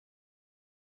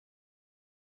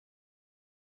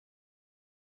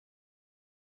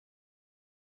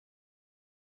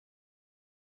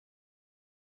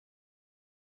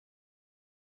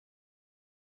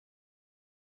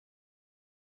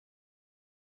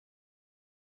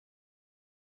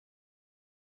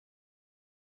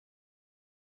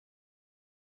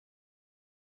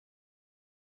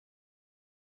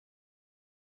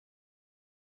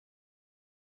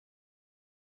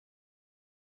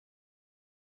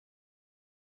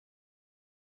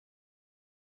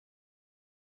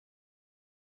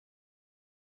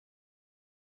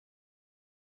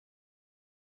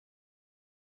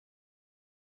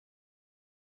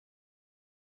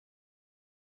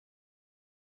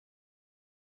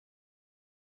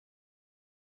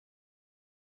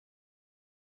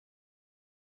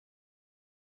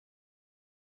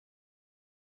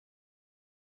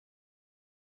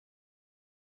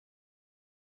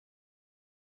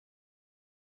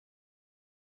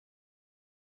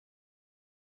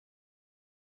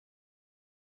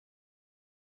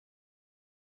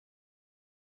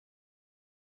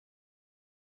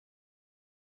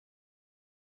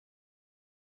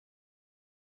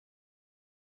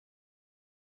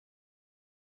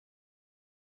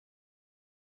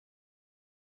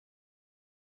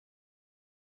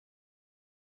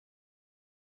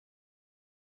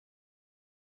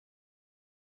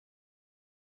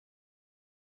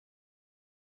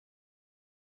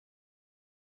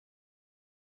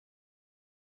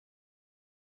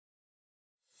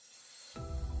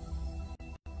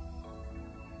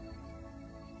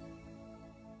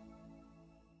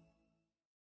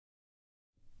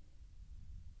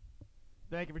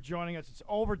Thank you for joining us. It's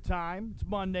overtime. It's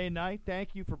Monday night.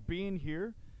 Thank you for being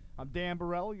here. I'm Dan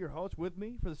Borrello, your host. With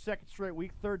me for the second straight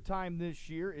week, third time this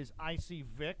year, is Icey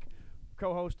Vick,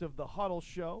 co-host of the Huddle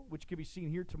Show, which can be seen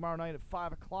here tomorrow night at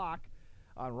 5 o'clock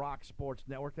on Rock Sports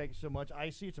Network. Thank you so much,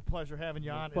 Icey. It's a pleasure having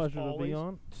you on. Pleasure to be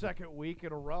on. Second week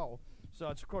in a row. So,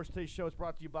 of course, today's show is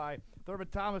brought to you by Thurman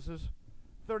Thomas's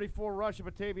 34 Rush of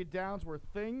Batavia Downs, where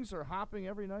things are hopping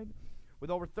every night with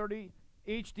over 30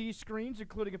 HD screens,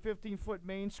 including a 15-foot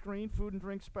main screen, food and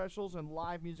drink specials, and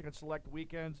live music on select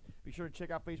weekends. Be sure to check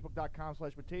out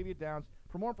Facebook.com/Batavia Downs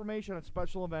for more information on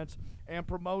special events and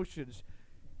promotions.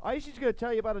 Icey's going to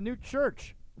tell you about a new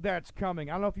church that's coming.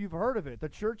 I don't know if you've heard of it. The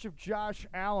Church of Josh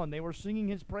Allen. They were singing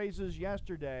his praises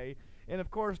yesterday. And,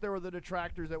 of course, there were the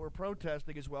detractors that were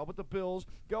protesting as well. But the Bills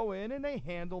go in and they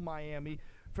handle Miami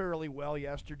fairly well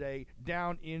yesterday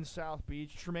down in South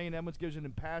Beach. Tremaine Edmonds gives an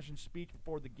impassioned speech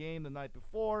before the game the night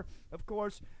before. Of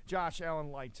course, Josh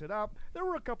Allen lights it up. There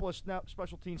were a couple of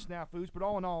special team snafus, but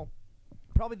all in all,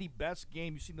 probably the best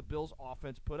game you've seen the Bills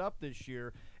offense put up this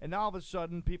year. And now all of a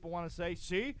sudden people want to say,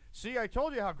 see, I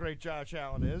told you how great Josh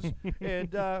Allen is.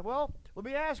 And, well, let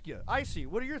me ask you, Icey,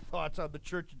 what are your thoughts on the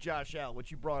Church of Josh Allen,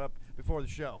 which you brought up before the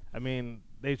show? I mean,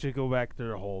 they should go back to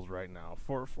their holes right now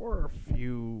for a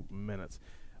few minutes.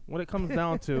 What it comes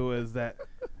down to is that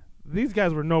these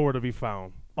guys were nowhere to be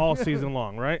found all season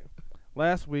long, right?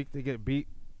 Last week they get beat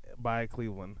by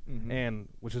Cleveland, and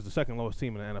which is the second lowest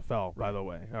team in the NFL, by the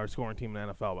way, or scoring team in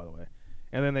the NFL, by the way.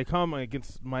 And then they come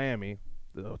against Miami,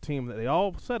 the team that they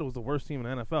all said was the worst team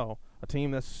in the NFL, a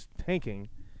team that's tanking,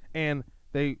 and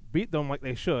they beat them like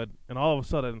they should, and all of a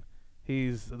sudden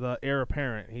he's the heir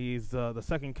apparent. He's the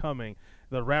second coming.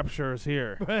 The rapture is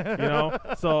here, you know.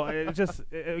 So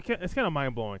it's kind of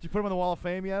mind blowing. Did you put him on the Wall of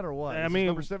Fame yet, or what? I mean,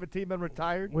 number 17 been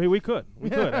retired. We could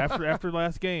after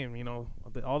last game. You know,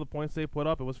 all the points they put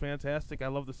up, it was fantastic. I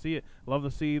love to see it. Love to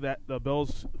see that the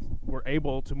Bills were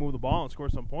able to move the ball and score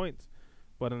some points.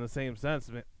 But in the same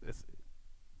sense, it's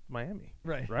Miami,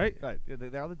 right?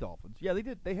 They are the Dolphins. Yeah, they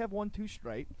did. They have won 2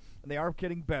 straight, and they are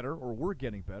getting better, or were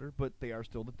getting better. But they are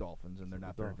still the Dolphins, and they're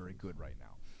not very, very good right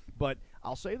now. But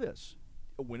I'll say this.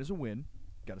 A win is a win.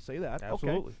 Got to say that.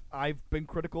 Absolutely. Okay. I've been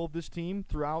critical of this team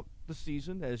throughout the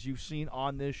season, as you've seen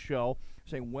on this show,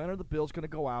 saying when are the Bills going to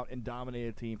go out and dominate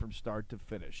a team from start to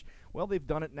finish? Well, they've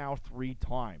done it now 3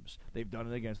 times. They've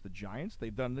done it against the Giants.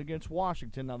 They've done it against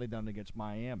Washington. Now they've done it against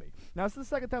Miami. Now it's the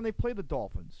second time they've played the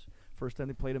Dolphins. First time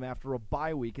they played them after a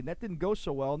bye week, and that didn't go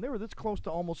so well, and they were this close to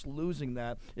almost losing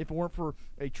that if it weren't for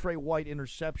a Trey White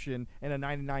interception and a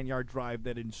 99-yard drive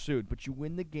that ensued. But you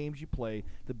win the games you play.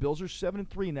 The Bills are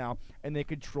 7-3 now, and they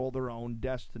control their own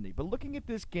destiny. But looking at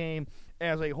this game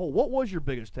as a whole, what was your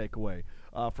biggest takeaway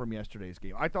from yesterday's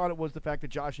game? I thought it was the fact that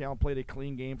Josh Allen played a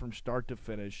clean game from start to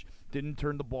finish, didn't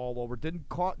turn the ball over, didn't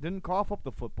cough up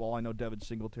the football. I know Devin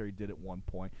Singletary did at one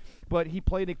point. But he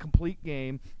played a complete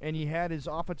game, and he had his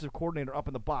offensive coordinator up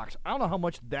in the box. I don't know how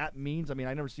much that means. I mean,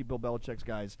 I never see Bill Belichick's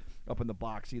guys up in the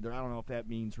box either. I don't know if that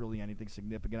means really anything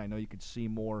significant. I know you could see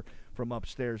more from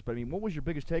upstairs. But, I mean, what was your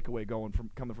biggest takeaway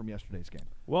coming from yesterday's game?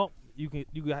 Well, you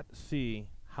got to see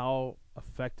how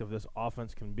effective this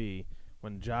offense can be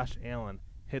when Josh Allen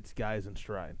hits guys in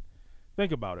stride.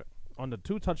 Think about it. On the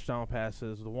 2 touchdown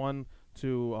passes, the one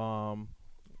to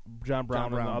John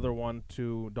Brown and the other one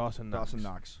to Dawson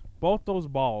Knox. Both those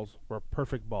balls were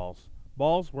perfect balls.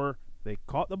 Balls where they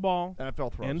caught the ball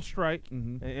NFL throws. in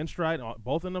stride,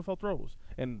 both NFL throws.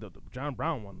 And the John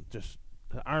Brown one, just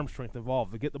the arm strength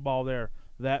involved to get the ball there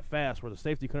that fast where the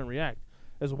safety couldn't react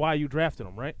is why you drafted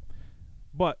him, right?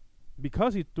 But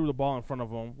because he threw the ball in front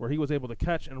of him where he was able to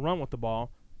catch and run with the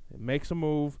ball, it makes a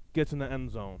move, gets in the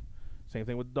end zone. Same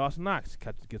thing with Dawson Knox.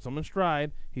 Gets him in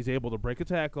stride. He's able to break a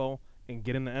tackle and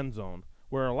get in the end zone.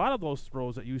 Where a lot of those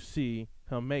throws that you see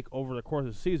him make over the course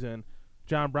of the season,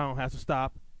 John Brown has to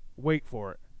stop, wait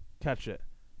for it, catch it.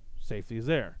 Safety's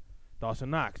there.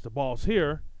 Dawson Knox, the ball's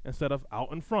here instead of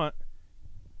out in front.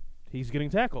 He's getting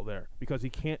tackled there because he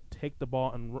can't take the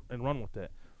ball and run with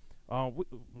it.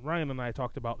 Ryan and I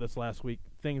talked about this last week,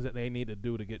 things that they need to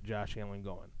do to get Josh Allen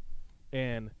going.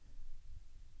 And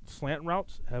slant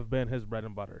routes have been his bread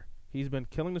and butter. He's been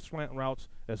killing the slant routes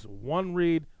as one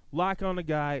read, lock on the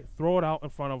guy, throw it out in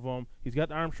front of him. He's got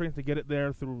the arm strength to get it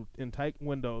there in tight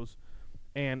windows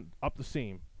and up the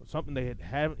seam. Something they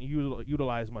haven't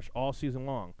utilized much all season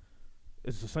long.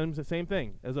 It's the same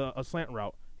thing as a slant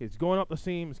route. He's going up the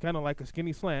seam. It's kind of like a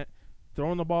skinny slant,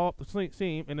 throwing the ball up the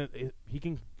seam, and he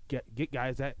can get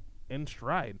guys that in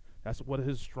stride. That's what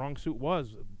his strong suit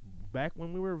was back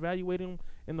when we were evaluating him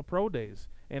in the pro days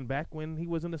and back when he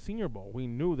was in the Senior Bowl. We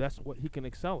knew that's what he can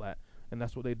excel at, and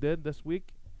that's what they did this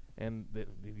week. And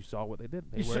you saw what they did.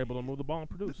 They were able to move the ball and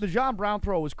produce. The John Brown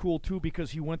throw was cool, too,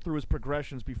 because he went through his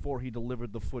progressions before he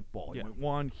delivered the football. He went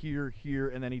one, here,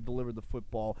 and then he delivered the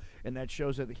football, and that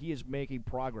shows that he is making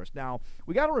progress. Now,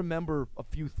 we got to remember a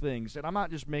few things, and I'm not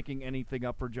just making anything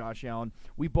up for Josh Allen.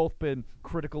 We've both been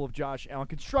critical of Josh Allen,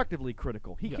 constructively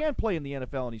critical. He can play in the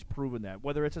NFL, and he's proven that.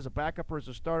 Whether it's as a backup or as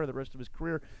a starter the rest of his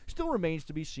career still remains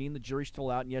to be seen. The jury's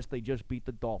still out, and yes, they just beat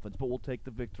the Dolphins, but we'll take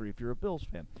the victory if you're a Bills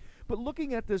fan. But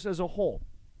looking at this as a whole,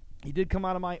 he did come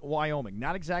out of Wyoming.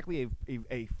 Not exactly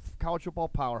a college football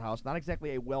powerhouse, not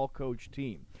exactly a well-coached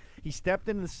team. He stepped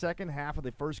in the second half of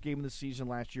the first game of the season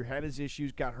last year, had his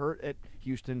issues, got hurt at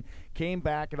Houston, came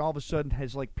back, and all of a sudden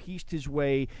has pieced his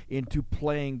way into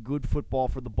playing good football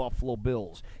for the Buffalo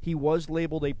Bills. He was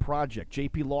labeled a project.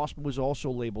 J.P. Losman was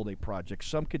also labeled a project.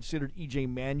 Some considered E.J.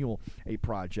 Manuel a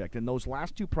project. And those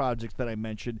last two projects that I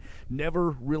mentioned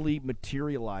never really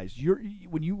materialized.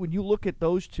 When you look at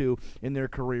those two in their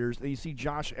careers, and you see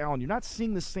Josh Allen, you're not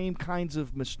seeing the same kinds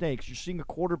of mistakes. You're seeing a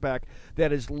quarterback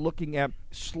that is looking at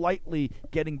slightly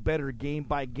getting better game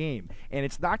by game. And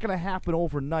it's not going to happen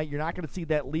overnight. You're not going to see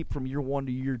that leap from year 1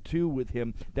 to year 2 with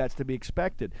him. That's to be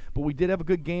expected. But we did have a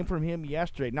good game from him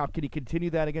yesterday. Now, can he continue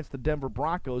that against the Denver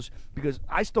Broncos? Because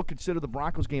I still consider the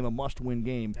Broncos game a must-win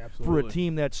game for a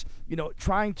team that's,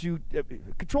 trying to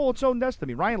control its own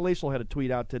destiny. Ryan Lasel had a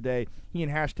tweet out today. He and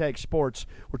Hashtag Sports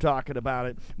were talking about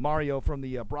it. Mario from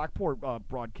the Brockport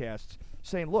broadcasts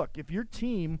saying, look, if your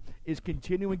team is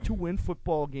continuing to win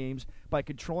football games by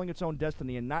controlling its own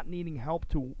destiny and not needing help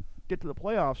to get to the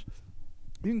playoffs,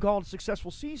 you can call it a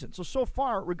successful season. So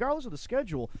far, regardless of the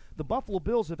schedule, the Buffalo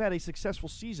Bills have had a successful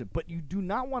season. But you do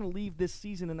not want to leave this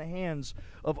season in the hands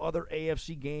of other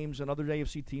AFC games and other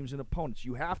AFC teams and opponents.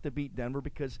 You have to beat Denver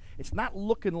because it's not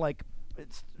looking like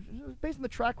it's based on the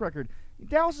track record.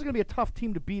 Dallas is going to be a tough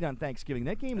team to beat on Thanksgiving.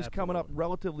 That game is coming up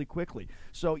relatively quickly.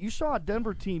 So you saw a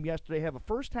Denver team yesterday have a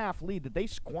first-half lead that they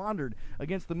squandered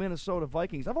against the Minnesota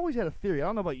Vikings. I've always had a theory. I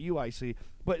don't know about you, Icey,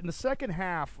 but in the second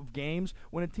half of games,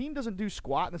 when a team doesn't do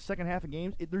squat in the second half of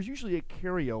games, there's usually a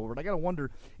carryover. And I got to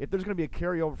wonder if there's going to be a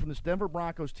carryover from this Denver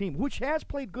Broncos team, which has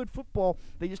played good football.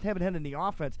 They just haven't had any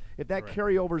offense. If that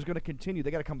carryover is going to continue, they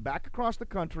got to come back across the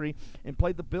country and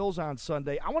play the Bills on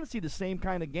Sunday. I want to see the same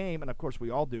kind of game, and of course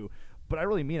we all do. But I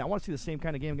really mean I want to see the same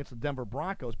kind of game against the Denver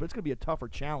Broncos, but it's going to be a tougher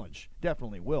challenge.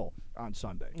 Definitely will on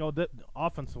Sunday.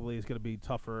 Offensively, it's going to be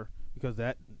tougher because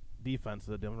that defense,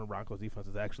 the Denver Broncos defense,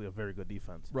 is actually a very good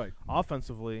defense. Right.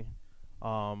 Offensively,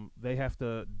 they have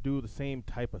to do the same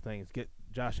type of things. Get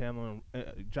Josh Allen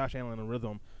in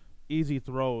rhythm, easy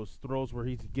throws where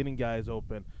he's getting guys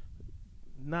open,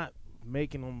 not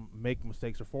making them make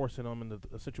mistakes or forcing them into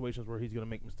situations where he's going to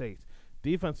make mistakes.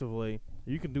 Defensively,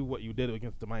 you can do what you did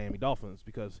against the Miami Dolphins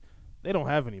because they don't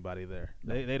have anybody there.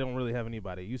 No. They don't really have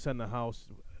anybody. You send the house,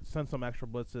 send some extra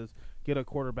blitzes, get a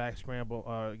quarterback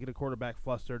get a quarterback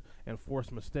flustered, and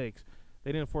force mistakes.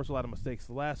 They didn't force a lot of mistakes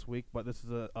last week, but this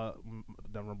is a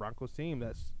Denver Broncos team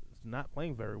that's not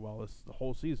playing very well this the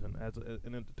whole season as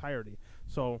an entirety.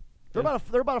 So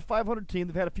they're about a 500 team.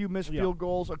 They've had a few missed field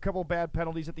goals, a couple of bad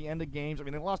penalties at the end of games. I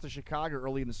mean, they lost to Chicago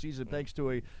early in the season thanks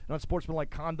to a unsportsmanlike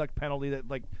conduct penalty that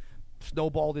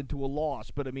snowballed into a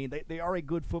loss. But I mean, they are a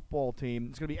good football team.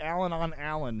 It's going to be Allen on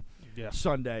Allen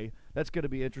Sunday. That's going to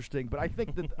be interesting. But I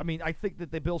think that I think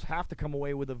that the Bills have to come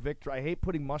away with a victory. I hate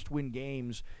putting must-win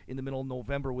games in the middle of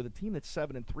November with a team that's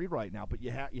 7-3 right now. But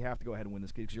you have to go ahead and win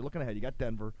this game because you're looking ahead. You got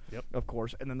Denver, of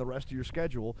course, and then the rest of your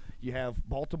schedule. You have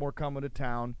Baltimore coming to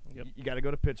town. You got to go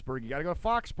to Pittsburgh. You got to go to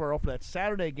Foxborough for that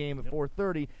Saturday game at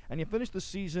 4:30, and you finish the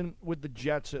season with the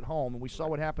Jets at home. And we saw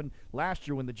what happened last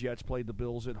year when the Jets played the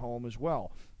Bills at home as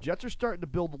well. Jets are starting to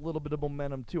build a little bit of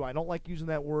momentum too. I don't like using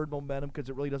that word momentum because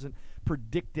it really doesn't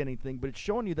predict anything, but it's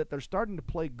showing you that they're starting to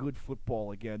play good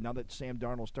football again now that Sam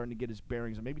Darnold's starting to get his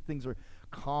bearings, and maybe things are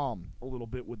calm a little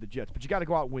bit with the Jets. But you got to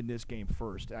go out and win this game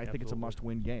first. I think it's a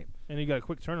must-win game. And you got a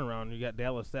quick turnaround. You got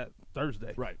Dallas that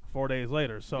Thursday, 4 days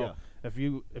later. So if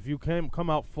you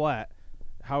come out flat,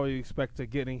 how do you expect to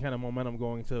get any kind of momentum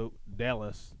going to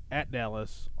Dallas, at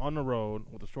Dallas, on the road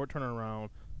with a short turnaround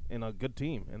and a good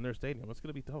team in their stadium? It's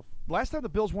going to be tough. Last time the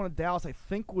Bills won at Dallas, I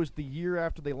think, was the year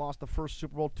after they lost the first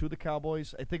Super Bowl to the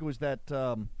Cowboys. I think it was that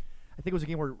I think it was a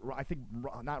game where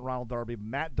not Ronald Darby,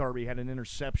 Matt Darby had an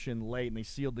interception late, and they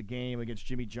sealed the game against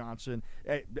Jimmy Johnson.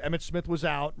 Emmitt Smith was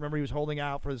out. Remember, he was holding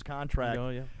out for his contract.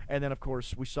 And then, of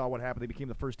course, we saw what happened. They became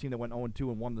the first team that went 0-2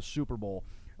 and won the Super Bowl.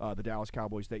 The Dallas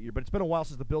Cowboys that year. But it's been a while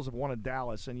since the Bills have won in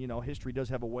Dallas, and, history does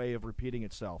have a way of repeating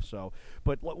itself. So,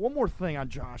 but one more thing on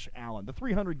Josh Allen, the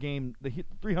 300 game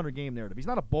narrative. He's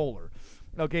not a bowler.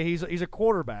 Okay, he's a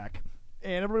quarterback.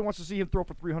 And everybody wants to see him throw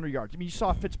for 300 yards. I mean, you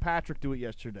saw Fitzpatrick do it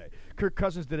yesterday. Kirk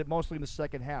Cousins did it mostly in the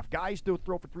second half. Guys do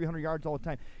throw for 300 yards all the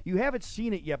time. You haven't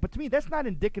seen it yet, but to me, that's not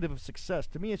indicative of success.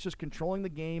 To me, it's just controlling the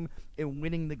game and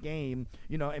winning the game,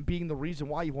 and being the reason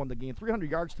why you won the game.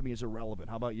 300 yards to me is irrelevant.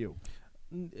 How about you?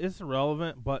 It's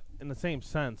irrelevant, but in the same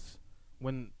sense,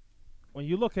 when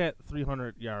you look at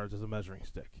 300 yards as a measuring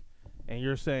stick, and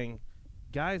you're saying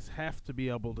guys have to be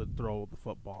able to throw the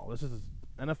football. This is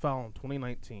NFL in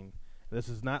 2019. This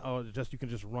is not you can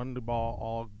just run the ball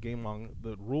all game long.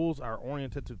 The rules are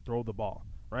oriented to throw the ball,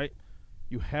 right?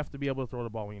 You have to be able to throw the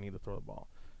ball when you need to throw the ball.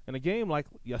 In a game like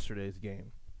yesterday's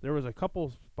game, there was a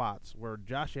couple spots where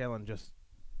Josh Allen just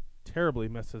terribly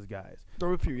missed his guys. There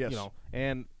were a few, yes.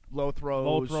 And low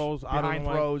throws, behind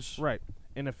throws. Right.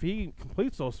 And if he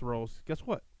completes those throws, guess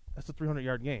what? That's a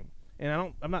 300-yard game.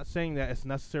 And I'm not saying that it's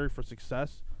necessary for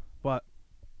success, but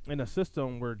in a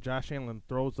system where Josh Allen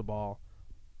throws the ball,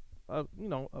 a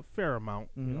fair amount,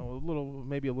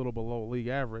 maybe a little below league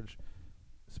average,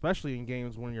 especially in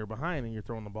games when you're behind and you're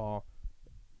throwing the ball.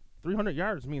 300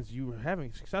 yards means you're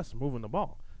having success moving the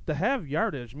ball. To have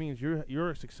yardage means you're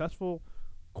a successful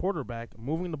quarterback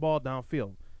moving the ball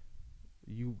downfield.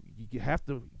 You have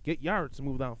to get yards to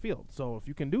move downfield. So if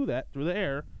you can do that through the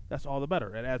air, that's all the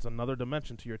better. It adds another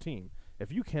dimension to your team.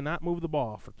 If you cannot move the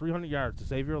ball for 300 yards to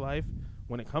save your life,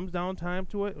 when it comes down time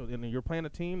to it, and you're playing a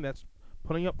team that's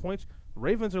putting up points, the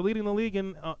Ravens are leading the league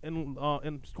in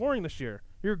scoring this year.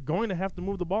 You're going to have to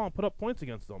move the ball and put up points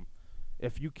against them.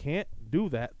 If you can't do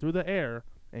that through the air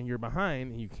and you're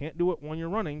behind, and you can't do it when you're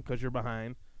running because you're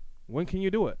behind, when can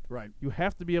you do it? Right. You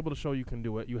have to be able to show you can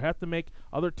do it. You have to make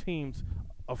other teams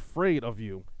afraid of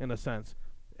you, in a sense,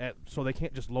 so they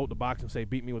can't just load the box and say,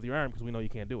 beat me with your arm, because we know you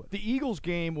can't do it. The Eagles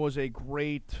game was a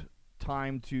great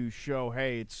time to show,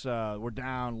 hey, it's we're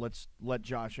down, let's let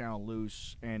Josh Allen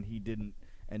loose, and he didn't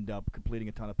end up completing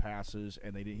a ton of passes,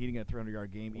 and he didn't get a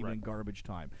 300-yard game even in garbage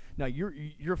time. Now, you're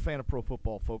a fan of Pro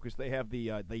Football Focus. They have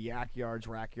the yak yards,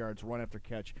 rack yards, run after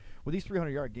catch. With these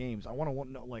 300-yard games, I want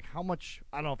to know, like, how much,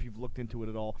 I don't know if you've looked into it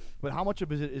at all, but how much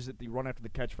of it is it the run after the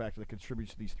catch factor that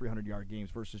contributes to these 300-yard games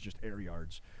versus just air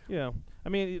yards? Yeah. I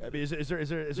mean, is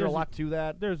there a lot to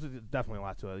that? There's definitely a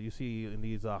lot to it. You see in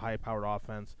these high-powered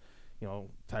offense,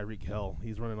 Tyreek Hill,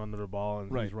 he's running under the ball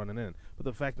and he's running in. But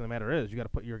the fact of the matter is, you got to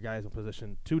put your guys in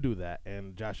position to do that.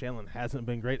 And Josh Allen hasn't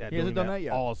been great at doing that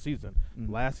yet. All season.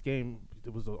 Mm-hmm. Last game,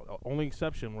 it was the only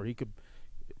exception where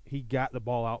he got the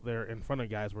ball out there in front of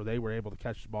guys where they were able to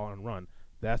catch the ball and run.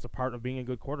 That's a part of being a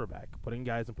good quarterback, putting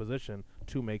guys in position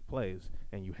to make plays,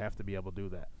 and you have to be able to do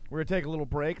that. We're going to take a little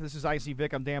break. This is Icey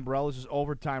Vick. I'm Dan Borrello. This is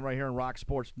Overtime right here on Rock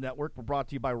Sports Network. We're brought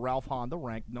to you by Ralph Honda,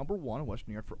 ranked #1 in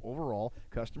Western New York for overall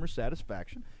customer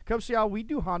satisfaction. Come see how we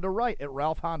do Honda right at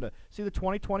Ralph Honda. See the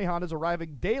 2020 Hondas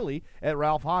arriving daily at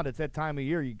Ralph Honda. It's that time of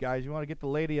year, you guys. You want to get the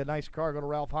lady a nice car, go to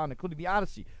Ralph Honda, including the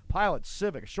Odyssey, Pilot,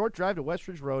 Civic, a short drive to West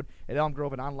Ridge Road at Elm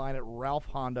Grove, and online at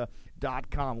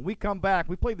ralphhonda.com. When we come back,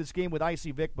 we played this game with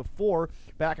Icey Vick before.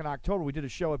 Back in October, we did a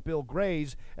show at Bill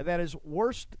Gray's, and that is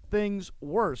Worst Things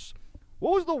Worse.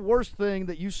 What was the worst thing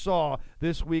that you saw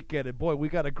this weekend? And, boy, we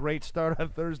got a great start on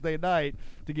Thursday night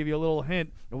to give you a little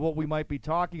hint of what we might be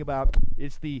talking about.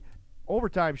 It's the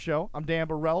Overtime Show. I'm Dan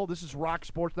Borrello. This is Rock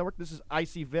Sports Network. This is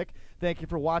Icey Vick. Thank you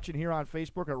for watching here on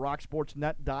Facebook at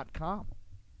rocksportsnet.com.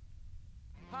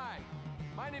 Hi,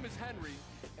 my name is Henry,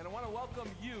 and I want to welcome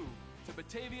you to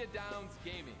Batavia Downs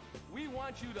Gaming. We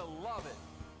want you to love it,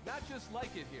 not just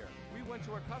like it here. We went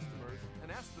to our customers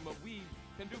and asked them what we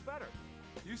can do better.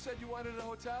 You said you wanted a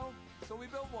hotel, so we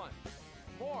built one.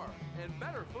 More and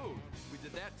better food, we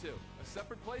did that too. A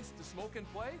separate place to smoke and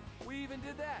play, we even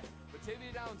did that.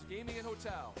 Batavia Downs Gaming and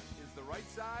Hotel is the right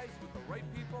size with the right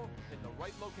people in the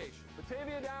right location.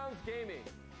 Batavia Downs Gaming.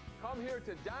 Come here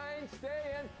to dine,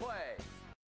 stay, and play.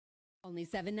 Only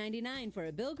 $7.99 for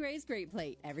a Bill Gray's Great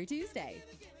Plate every Tuesday.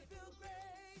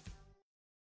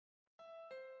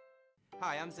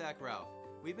 Hi, I'm Zach Ralph.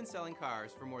 We've been selling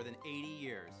cars for more than 80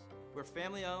 years. We're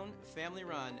family-owned,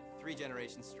 family-run, 3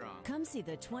 generations strong. Come see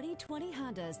the 2020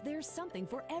 Hondas. There's something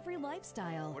for every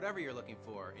lifestyle. Whatever you're looking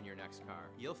for in your next car,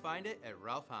 you'll find it at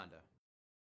Ralph Honda.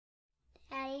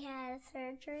 Daddy had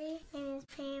surgery and his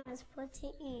pain was put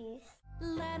to ease.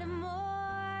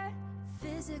 Lattimore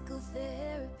Physical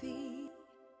Therapy.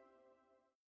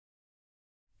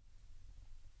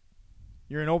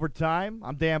 You're in Overtime.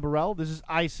 I'm Dan Borrello. This is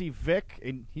Icey Vick,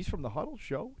 and he's from the Huddle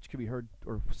Show, which can be heard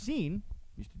or seen,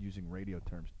 used to using radio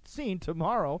terms, seen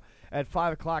tomorrow at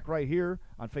 5 o'clock right here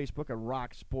on Facebook at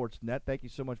Rock Sports Net. Thank you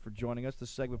so much for joining us. This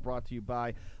segment brought to you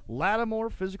by Lattimore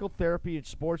Physical Therapy and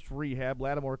Sports Rehab.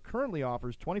 Lattimore currently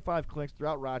offers 25 clinics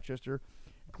throughout Rochester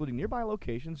including nearby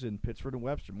locations in Pittsford and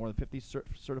Webster. More than 50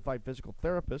 certified physical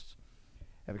therapists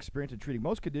have experience in treating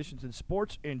most conditions and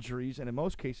sports injuries, and in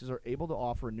most cases are able to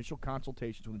offer initial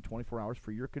consultations within 24 hours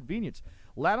for your convenience.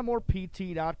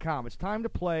 LattimorePT.com. It's time to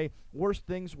play Worst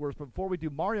Things Worst. But before we do,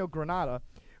 Mario Granata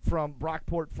from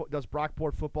Brockport does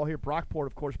Brockport football here. Brockport,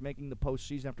 of course, making the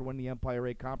postseason after winning the Empire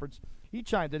 8 Conference. He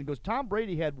chimed in and goes, Tom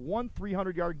Brady had one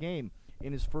 300-yard game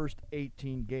in his first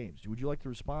 18 games. Would you like to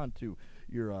respond to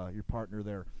your partner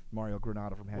there, Mario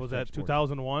Granata from Hashtag Was that Sports?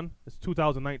 2001? It's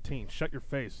 2019. Shut your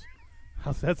face.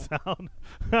 How's that sound?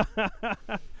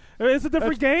 It's a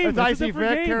different game. It's Icey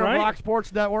Vick, here on Rock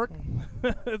Sports Network.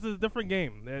 It's a different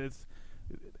game. It's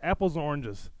apples and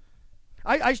oranges.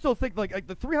 I still think like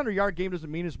the 300-yard game doesn't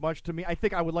mean as much to me. I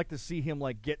think I would like to see him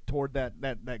like get toward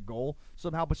that goal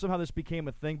somehow. But somehow this became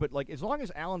a thing. But like as long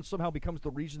as Allen somehow becomes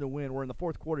the reason to win, where in the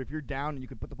fourth quarter, if you're down and you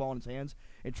can put the ball in his hands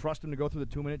and trust him to go through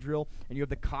the 2-minute drill, and you have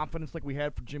the confidence like we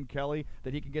had for Jim Kelly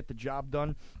that he can get the job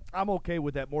done, I'm okay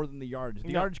with that more than the yardage.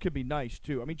 The yardage could be nice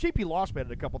too. I mean, JP Lossman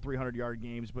had a couple 300-yard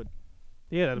games, but.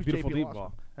 Yeah, that's a beautiful deep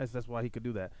ball. That's why he could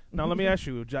do that. Now, let me ask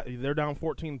you, they're down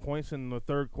 14 points in the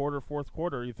third quarter, fourth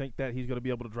quarter. You think that he's going to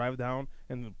be able to drive down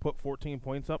and put 14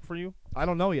 points up for you? I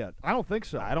don't know yet. I don't think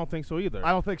so. I don't think so either.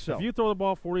 I don't think so. If you throw the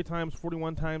ball 40 times,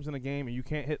 41 times in a game, and you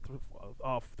can't hit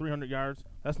 300 yards,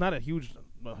 that's not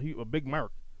a big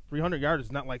mark. 300 yards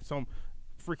is not like some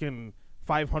freaking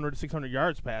 500, 600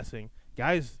 yards passing.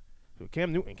 Guys,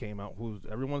 Cam Newton came out, who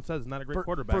everyone says is not a great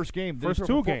quarterback. First game. First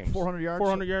two games. 400 yards?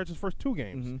 400 yards his first 2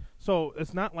 games. Mm-hmm. So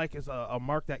it's not like it's a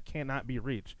mark that cannot be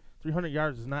reached. 300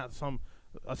 yards is not some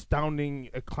astounding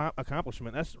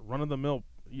accomplishment. That's run-of-the-mill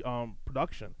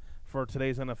production for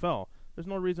today's NFL. There's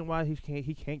no reason why he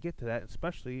can't get to that,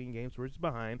 especially in games where he's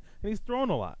behind, and he's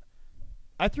throwing a lot.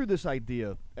 I threw this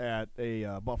idea at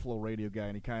a Buffalo radio guy,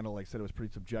 and he kind of like said it was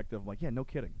pretty subjective. I'm like, yeah, no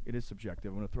kidding. It is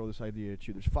subjective. I'm going to throw this idea at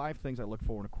you. There's 5 things I look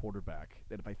for in a quarterback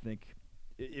that if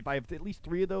I have at least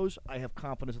 3 of those, I have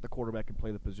confidence that the quarterback can play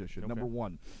the position. Okay. Number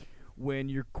 1, when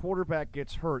your quarterback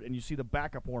gets hurt and you see the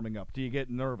backup warming up, do you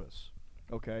get nervous?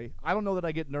 Okay, I don't know that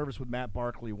I get nervous with Matt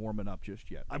Barkley warming up just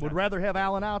yet. I would rather have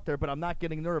Allen out there, but I'm not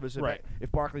getting nervous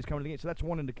if Barkley's coming to the game. So that's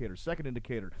one indicator. Second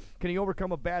indicator, can he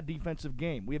overcome a bad defensive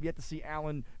game? We have yet to see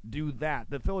Allen do that.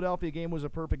 The Philadelphia game was a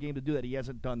perfect game to do that. He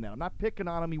hasn't done that. I'm not picking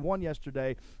on him. He won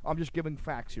yesterday. I'm just giving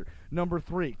facts here. Number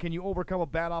 3, can you overcome a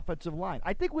bad offensive line?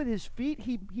 I think with his feet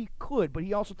he could, but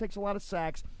he also takes a lot of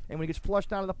sacks, and when he gets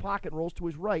flushed out of the pocket and rolls to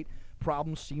his right,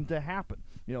 problems seem to happen.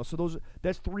 So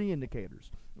that's 3 indicators.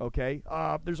 Okay.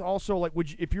 There's also like,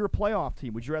 if you're a playoff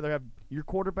team, would you rather have your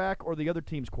quarterback or the other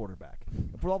team's quarterback?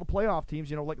 For all the playoff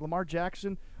teams, like Lamar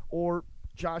Jackson or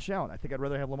Josh Allen, I think I'd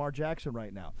rather have Lamar Jackson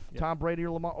right now. Yep. Tom Brady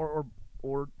or Lamar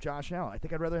or Josh Allen, I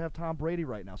think I'd rather have Tom Brady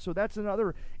right now. So that's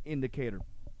another indicator.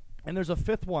 And there's a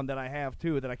 5th one that I have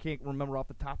too that I can't remember off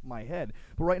the top of my head.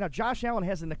 But right now, Josh Allen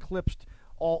hasn't eclipsed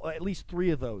at least 3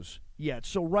 of those yet.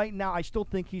 So right now, I still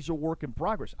think he's a work in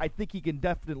progress. I think he can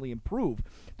definitely improve.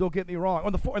 Don't get me wrong.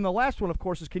 And the last one, of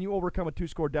course, is can you overcome a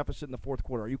 2-score deficit in the fourth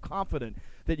quarter? Are you confident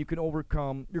that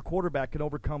your quarterback can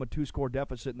overcome a 2-score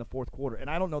deficit in the fourth quarter? And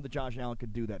I don't know that Josh Allen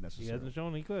could do that necessarily. He hasn't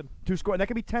shown he could. 2-score, and that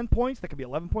could be 10 points. That could be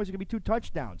 11 points. It could be 2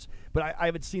 touchdowns. But I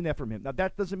haven't seen that from him. Now,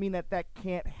 that doesn't mean that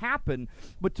can't happen.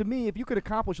 But to me, if you could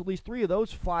accomplish at least 3 of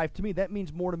those 5, to me, that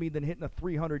means more to me than hitting a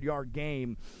 300-yard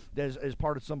game as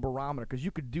part of some barometer, because you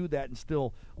could do that and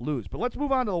still lose. But let's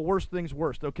move on to the worst things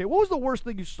worst. Okay, what was the worst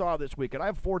thing you saw this weekend? I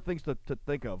have 4 things to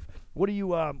think of. What do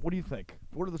you think?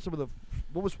 What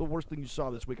was the worst thing you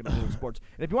saw this weekend in sports?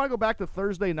 And if you want to go back to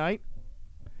Thursday night,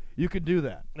 you could do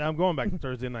that. Now I'm going back to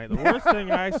Thursday night. The worst thing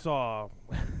I saw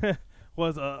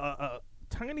was a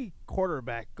tiny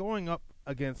quarterback going up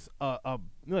against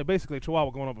basically a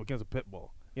Chihuahua going up against a pit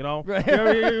bull. Right.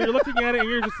 You're looking at it and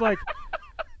you're just like,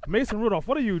 Mason Rudolph,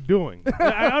 what are you doing?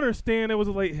 I understand it was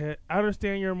a late hit. I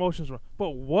understand your emotions were,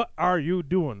 but what are you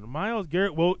doing? Myles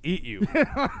Garrett will eat you.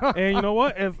 And you know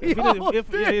what? If he's not going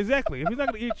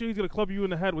to eat you, he's going to club you in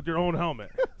the head with your own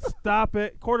helmet. Stop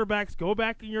it. Quarterbacks, go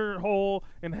back in your hole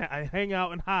and hang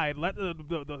out and hide. Let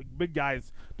the big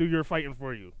guys do your fighting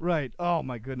for you. Right. Oh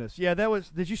my goodness. Yeah, that was.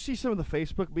 Did you see some of the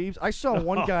Facebook memes? I saw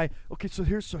one guy. Okay, so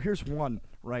here's one.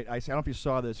 Right. I don't know if you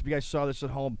saw this. If you guys saw this at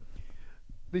home.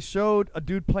 They showed a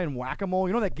dude playing whack-a-mole.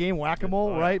 You know that game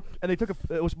whack-a-mole, right? And they took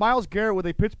it was Myles Garrett with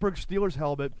a Pittsburgh Steelers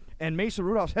helmet and Mason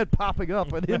Rudolph's head popping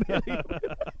up with him.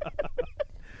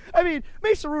 I mean,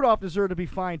 Mason Rudolph deserved to be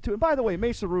fined too. And by the way,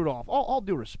 Mason Rudolph, all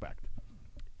due respect,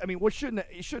 I mean, it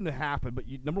shouldn't have happened, but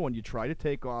number one, you try to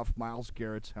take off Myles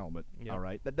Garrett's helmet, all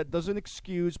right? That doesn't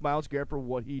excuse Myles Garrett for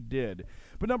what he did.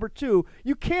 But number two,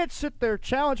 you can't sit there,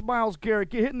 challenge Myles Garrett,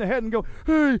 get hit in the head and go,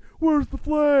 hey, where's the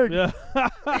flag? Yeah.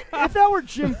 If that were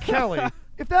Jim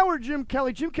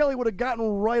Kelly, Jim Kelly would have gotten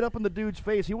right up in the dude's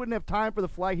face. He wouldn't have time for the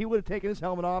flag. He would have taken his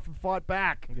helmet off and fought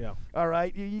back. Yeah. All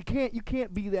right? You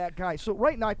can't be that guy. So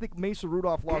right now I think Mason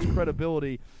Rudolph lost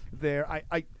credibility there.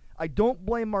 I don't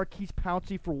blame Marquise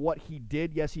Pouncey for what he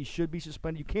did. Yes, he should be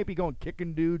suspended. You can't be going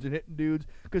kicking dudes and hitting dudes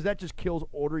because that just kills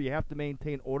order. You have to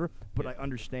maintain order, but I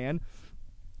understand.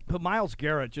 But Myles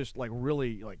Garrett just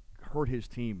really hurt his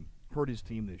team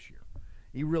this year.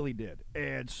 He really did.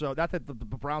 And so not that the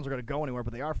Browns are going to go anywhere,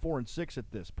 but they are 4-6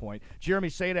 at this point. Jeremy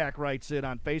Sadak writes in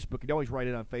on Facebook. He'd always write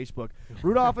it on Facebook.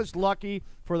 Rudolph is lucky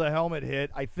for the helmet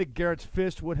hit. I think Garrett's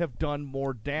fist would have done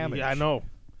more damage. Yeah, I know.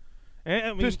 And, I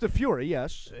mean, Fist of Fury,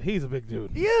 yes. He's a big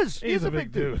dude. He is. He's a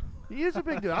big dude. He is a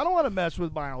big dude. I don't want to mess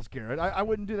with Myles Garrett. I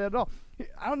wouldn't do that at all.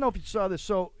 I don't know if you saw this.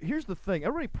 So here's the thing.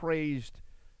 Everybody praised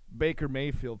Baker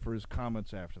Mayfield for his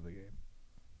comments after the game.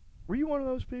 Were you one of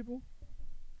those people?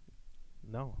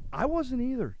 No. I wasn't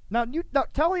either. Now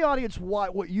tell the audience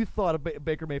what you thought of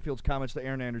Baker Mayfield's comments to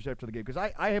Aaron Andrews after the game,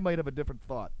 because I might have a different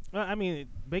thought. I mean,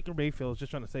 Baker Mayfield is just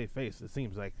trying to save face. It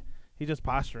seems like he's just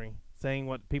posturing, saying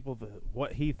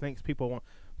what he thinks people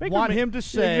want him to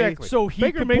say, exactly. So he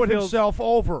Baker can Mayfield's put himself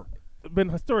over. Been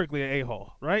historically an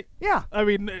a-hole, right? Yeah. I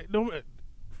mean,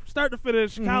 start to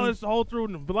finish, college, the whole through,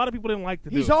 and a lot of people didn't like to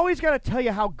do it. He's always got to tell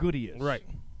you how good he is. Right.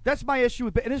 That's my issue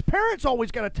with Baker. And his parents always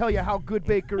got to tell you how good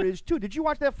Baker is, too. Did you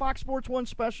watch that Fox Sports 1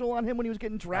 special on him when he was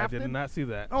getting drafted? I did not see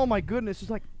that. Oh, my goodness. It's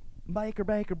like, Baker.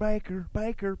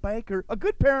 A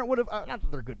good parent would have, not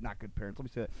that they're not good parents, let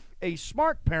me say that. A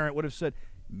smart parent would have said,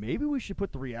 maybe we should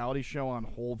put the reality show on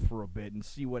hold for a bit and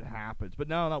see what happens. But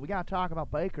no, we got to talk about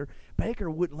Baker.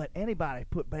 Baker wouldn't let anybody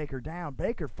put Baker down.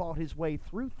 Baker fought his way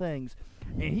through things,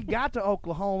 and he got to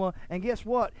Oklahoma, and guess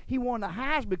what? He won the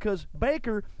Heisman because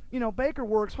Baker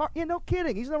works hard. Yeah, no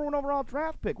kidding. He's the number 1 overall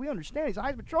draft pick. We understand. He's a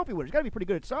Heisman Trophy winner. He's got to be pretty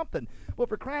good at something. But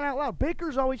for crying out loud,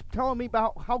 Baker's always telling me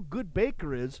about how good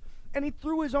Baker is, and he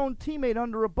threw his own teammate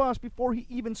under a bus before he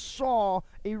even saw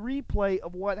a replay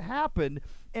of what happened.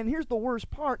 And here's the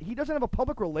worst part. He doesn't have a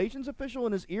public relations official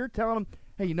in his ear telling him,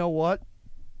 hey, you know what?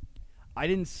 I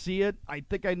didn't see it. I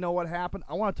think I know what happened.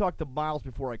 I want to talk to Myles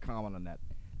before I comment on that.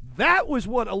 That was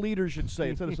what a leader should say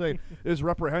instead of saying, it's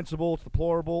reprehensible, it's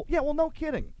deplorable. Yeah, well, no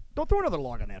kidding. Don't throw another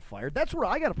log on that fire. That's where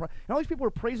I got to. And all these people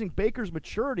are praising Baker's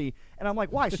maturity, and I'm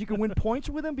like, why? So you can win points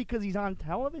with him because he's on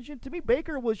television? To me,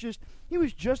 Baker was just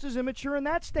as immature in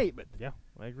that statement. Yeah,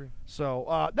 I agree. So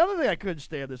another thing I couldn't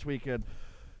stand this weekend.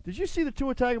 Did you see the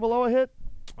Tua Tagovailoa hit?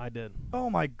 I did. Oh,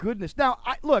 my goodness. Now,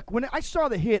 look, when I saw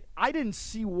the hit, I didn't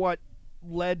see what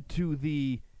led to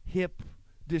the hip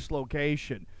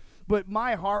dislocation. But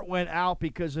my heart went out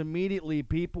because immediately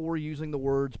people were using the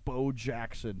words Bo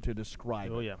Jackson to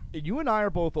describe it. Oh, yeah. And you and I are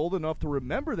both old enough to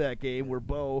remember that game where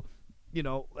Bo,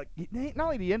 not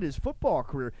only the end of his football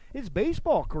career, his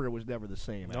baseball career was never the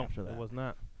same after that. It was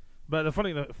not. But the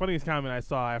funniest comment I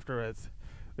saw after it,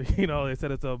 they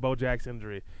said it's a Bo Jackson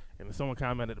injury, and someone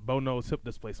commented, Bo knows hip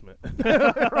displacement.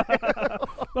 I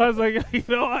was like,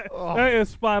 that is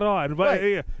spot on.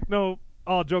 But,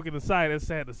 all joking aside, it's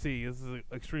sad to see. This is an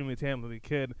extremely talented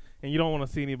kid, and you don't want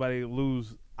to see anybody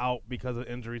lose out because of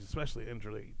injuries, especially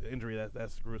injury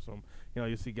that's gruesome.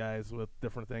 You see guys with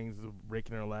different things,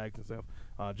 breaking their legs and stuff.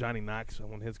 Johnny Knox,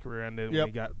 when his career ended, when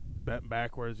he got bent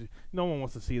backwards, no one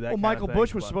wants to see that. Well, Michael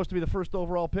Bush was supposed to be the first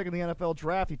overall pick in the NFL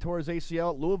draft. He tore his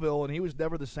ACL at Louisville, and he was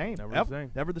never the same.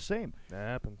 Never the same. That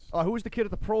happens. Who was the kid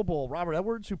at the Pro Bowl? Robert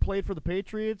Edwards, who played for the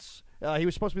Patriots. He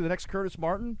was supposed to be the next Curtis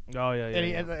Martin. Oh, yeah.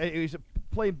 And he was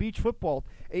playing beach football.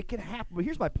 It can happen. But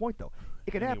here's my point, though.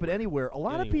 It can happen anywhere. A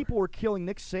lot of people were killing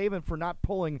Nick Saban for not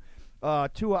pulling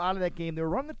Tua out of that game. They were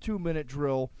running the 2-minute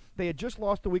drill. They had just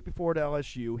lost the week before to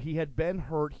LSU. He had been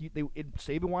hurt.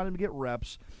 Saban wanted him to get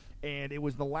reps, and it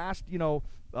was the last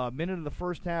minute of the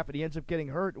first half, and he ends up getting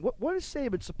hurt. What is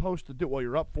Saban supposed to do? Well,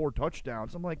 you're up 4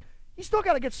 touchdowns. I'm like, you still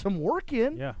got to get some work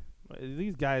in. Yeah.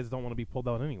 These guys don't want to be pulled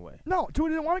out anyway. No, Tua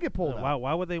didn't want to get pulled out.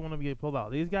 Why would they want to be pulled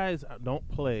out? These guys don't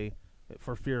play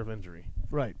for fear of injury.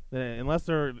 Right. Unless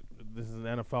this is an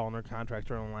NFL and their contracts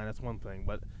are on the line, that's one thing.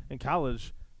 But in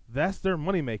college, that's their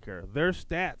moneymaker. Their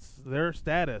stats, their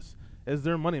status is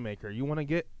their moneymaker. You want to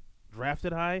get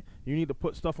drafted high, you need to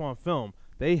put stuff on film.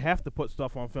 They have to put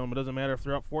stuff on film. It doesn't matter if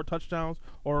they're up 4 touchdowns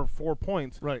or 4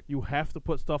 points. Right. You have to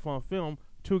put stuff on film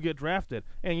to get drafted.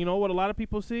 And you know what a lot of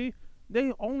people see?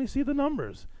 They only see the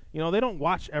numbers. They don't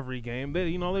watch every game.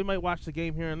 They might watch the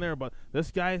game here and there, but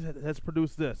this guy has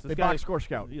produced this. They box score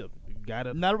scout. Yeah, got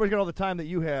it. Not everybody's got all the time that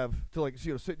you have to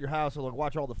sit in your house and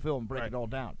watch all the film, and break Right. it all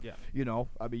down. Yeah.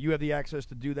 You have the access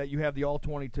to do that. You have the all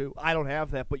 22. I don't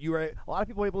have that, but a lot of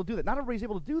people are able to do that. Not everybody's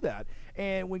able to do that.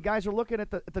 And when guys are looking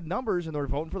at the numbers and they're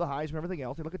voting for the Heisman and everything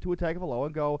else, they look at Tua Tagovailoa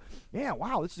and go, "Yeah,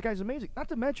 wow, this guy's amazing." Not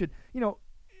to mention,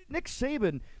 Nick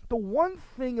Saban, the one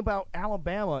thing about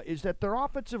Alabama is that their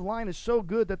offensive line is so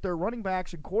good that their running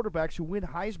backs and quarterbacks who win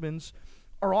Heismans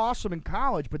are awesome in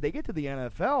college, but they get to the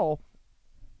NFL.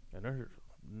 And they're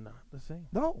not the same.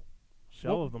 No.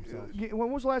 Shell of themselves.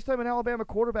 When was the last time an Alabama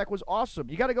quarterback was awesome?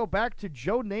 You got to go back to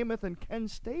Joe Namath and Ken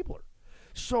Stabler.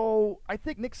 So I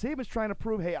think Nick Saban's trying to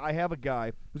prove, hey, I have a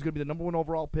guy who's going to be the number 1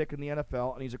 overall pick in the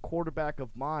NFL, and he's a quarterback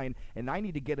of mine, and I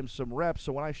need to get him some reps.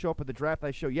 So when I show up at the draft,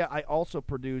 I show, I also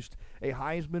produced a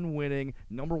Heisman-winning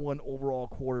number 1 overall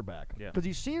quarterback. Yeah. Because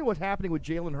he's seeing what's happening with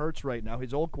Jalen Hurts right now,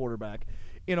 his old quarterback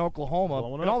in Oklahoma,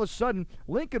 and all of a sudden,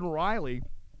 Lincoln Riley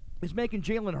is making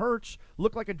Jalen Hurts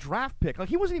look like a draft pick. Like,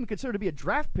 he wasn't even considered to be a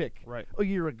draft pick a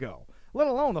year ago, let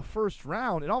alone the first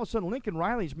round. And all of a sudden, Lincoln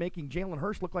Riley's making Jalen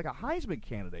Hurts look like a Heisman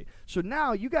candidate. So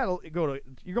now you're going to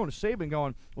Saban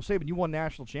going, well, Saban, you won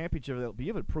national championship, but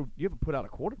you haven't put out a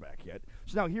quarterback yet.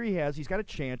 So now here he's got a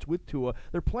chance with Tua.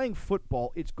 They're playing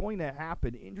football. It's going to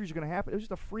happen. Injuries are going to happen. It was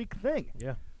just a freak thing.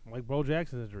 Yeah, like Bo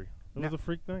Jackson's injury. It was a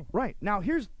freak thing. Right. Now,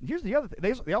 here's the other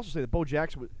thing. They also say that Bo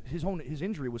Jackson, his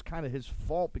injury was kind of his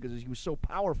fault because he was so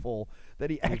powerful that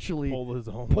he actually pulled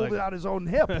it out his own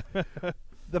hip.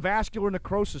 The vascular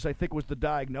necrosis, I think, was the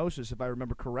diagnosis, if I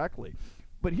remember correctly.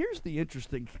 But here's the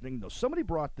interesting thing, though. Somebody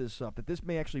brought this up, that this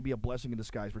may actually be a blessing in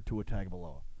disguise for Tua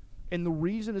Tagovailoa. And the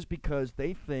reason is because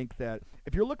they think that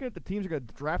if you're looking at the teams that are going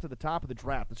to draft at the top of the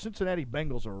draft, the Cincinnati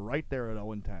Bengals are right there at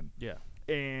 0-10. Yeah.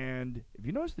 And if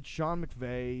you notice that Sean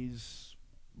McVay's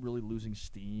really losing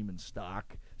steam and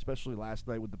stock, especially last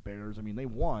night with the Bears. I mean, they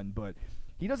won, but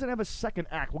he doesn't have a second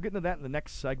act. We'll get into that in the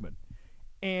next segment.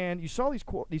 And you saw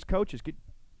these coaches get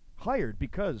hired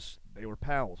because they were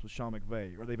pals with Sean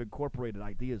McVay, or they've incorporated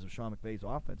ideas of Sean McVay's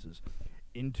offenses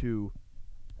into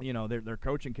their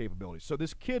coaching capabilities. So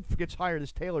this kid gets hired,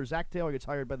 Zach Taylor gets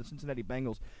hired by the Cincinnati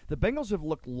Bengals. The Bengals have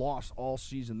looked lost all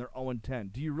season. They're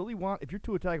 0-10. Do you really want, if you're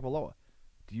Tua Tagovailoa,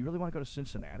 do you really want to go to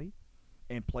Cincinnati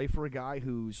and play for a guy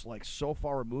who's so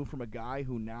far removed from a guy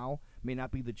who now may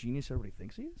not be the genius everybody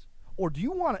thinks he is? Or do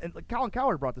you want to, and Colin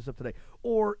Cowherd brought this up today,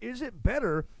 or is it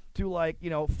better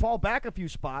to fall back a few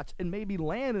spots and maybe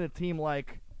land in a team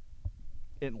like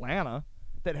Atlanta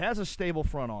that has a stable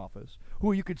front office,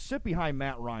 who you could sit behind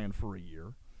Matt Ryan for a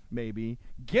year, maybe,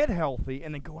 get healthy,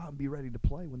 and then go out and be ready to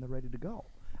play when they're ready to go?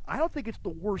 I don't think it's the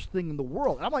worst thing in the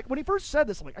world. And I'm like, when he first said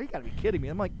this, I'm like, you got to be kidding me.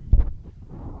 I'm like,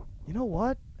 you know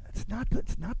what? It's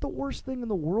not the worst thing in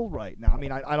the world right now. I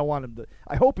mean, I don't want him to.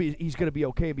 I hope he's going to be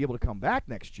okay and be able to come back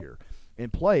next year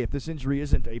and play if this injury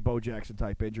isn't a Bo Jackson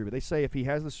type injury. But they say if he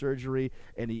has the surgery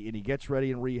and he gets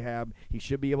ready in rehab, he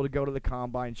should be able to go to the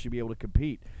combine, should be able to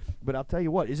compete. But I'll tell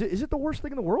you what, is it the worst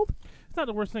thing in the world? It's not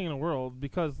the worst thing in the world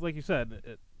because, like you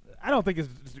said, I don't think his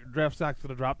draft stock's going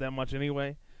to drop that much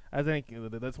anyway. I think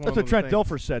that's what Trent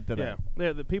Dilfer said today.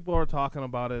 Yeah, the people are talking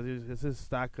about it. Is his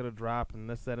stock going to drop and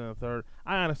this, that, and the third?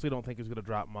 I honestly don't think it's going to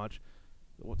drop much.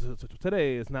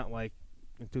 Today is not like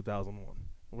in 2001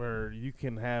 where you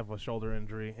can have a shoulder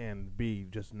injury and be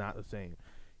just not the same.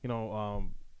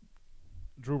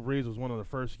 Drew Brees was one of the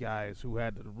first guys who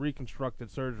had reconstructed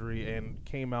surgery and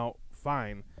came out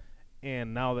fine.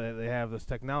 And now that they have this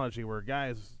technology where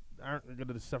guys aren't going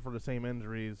to suffer the same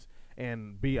injuries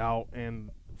and be out and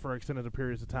for extended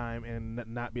periods of time and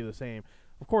not be the same.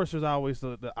 Of course, there's always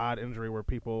the odd injury where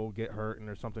people get hurt and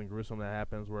there's something gruesome that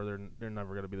happens where they're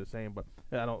never going to be the same. But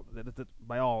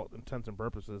by all intents and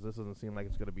purposes, this doesn't seem like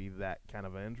it's going to be that kind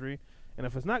of an injury. And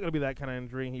if it's not going to be that kind of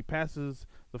injury, he passes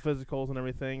the physicals and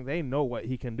everything. They know what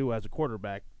he can do as a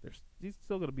quarterback. He's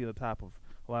still going to be at the top of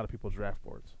a lot of people's draft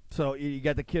boards. So you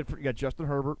got you got Justin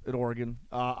Herbert at Oregon.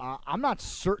 I'm not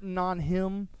certain on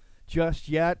him just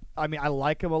yet. I mean, I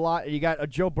like him a lot. You got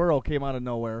Joe Burrow came out of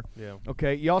nowhere. Yeah.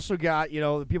 Okay. You also got,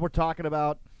 people are talking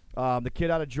about the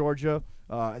kid out of Georgia.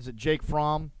 Is it Jake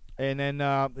Fromm? And then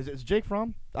is it Jake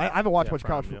Fromm? I haven't watched much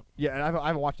college football. Yeah, and I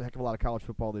haven't watched a heck of a lot of college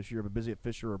football this year. I've been busy at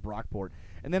Fisher or Brockport.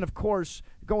 And then, of course,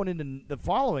 going into the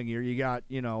following year, you got,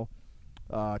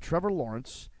 Trevor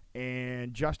Lawrence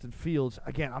and Justin Fields.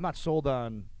 Again, I'm not sold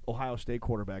on Ohio State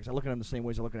quarterbacks. I look at them the same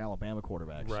ways I look at Alabama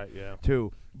quarterbacks. Right, yeah.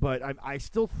 Too. But I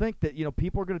still think that,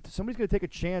 people are somebody's going to take a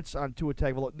chance on Tua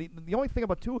Tagovailoa. The only thing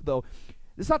about Tua, though,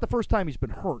 this is not the first time he's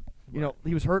been hurt. Right.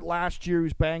 He was hurt last year. He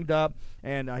was banged up,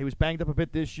 and he was banged up a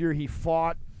bit this year. He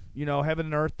fought heaven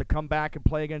and earth to come back and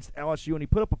play against LSU, and he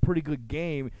put up a pretty good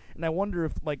game. And I wonder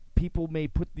if, people may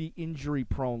put the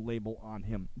injury-prone label on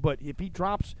him. But if he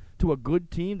drops to a good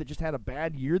team that just had a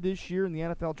bad year this year in the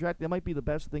NFL draft, that might be the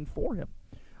best thing for him,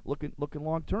 looking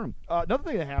long-term. Another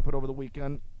thing that happened over the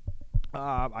weekend,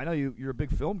 I know you're a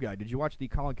big film guy. Did you watch the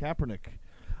Colin Kaepernick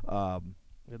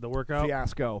the workout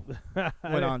fiasco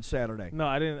went on Saturday? No,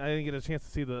 I didn't get a chance to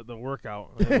see the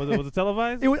workout. Was it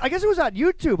televised? I guess it was on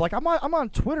YouTube. I'm on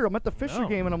Twitter. I'm at the Fisher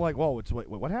game, and I'm like, whoa,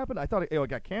 what happened? I thought it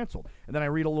got canceled. And then I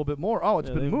read a little bit more. Oh, it's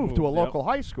been moved to a local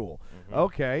high school. Mm-hmm.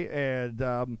 Okay,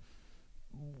 and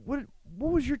what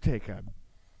was your take on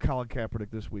Colin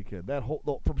Kaepernick this weekend? That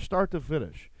whole from start to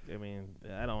finish. I mean,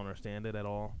 I don't understand it at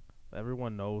all.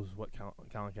 Everyone knows what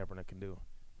Colin Kaepernick can do.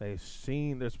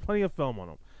 There's plenty of film on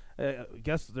him. I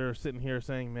guess they're sitting here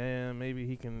saying, man, maybe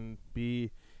he can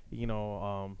be,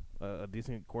 a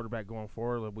decent quarterback going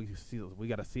forward. We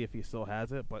got to see if he still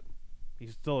has it, but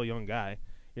he's still a young guy.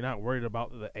 You're not worried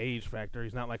about the age factor.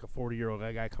 He's not like a 40-year-old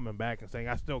guy coming back and saying,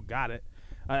 I still got it.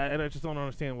 And I just don't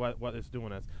understand what it's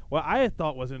doing as. What I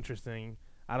thought was interesting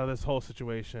out of this whole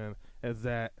situation is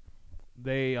that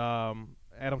they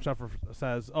Adam Schefter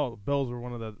says, Bills were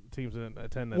one of the teams in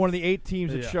attendance. One of the 8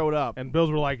 teams that showed up. And Bills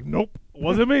were like, nope,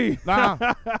 wasn't me. Nah.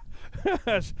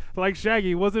 Like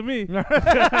Shaggy, wasn't me.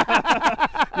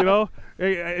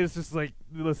 It's just like,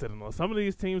 listen, some of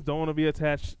these teams don't want to be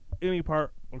attached any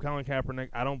part of Colin Kaepernick.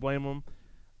 I don't blame them.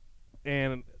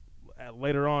 And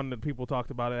later on, the people talked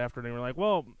about it after, and they were like,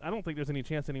 well, I don't think there's any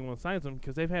chance anyone signs him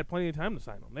because they've had plenty of time to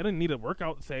sign him. They didn't need a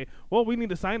workout to say, well, we need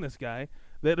to sign this guy.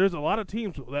 There's a lot of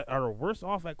teams that are worse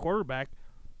off at quarterback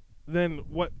than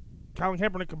what Colin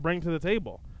Kaepernick can bring to the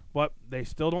table. But they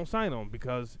still don't sign him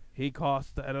because he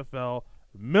costs the NFL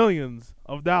millions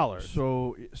of dollars.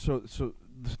 So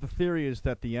the theory is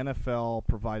that the NFL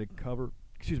provided cover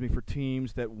for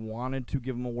teams that wanted to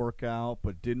give them a workout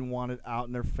but didn't want it out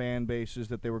in their fan bases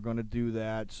that they were going to do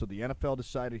that. So the NFL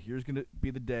decided here's going to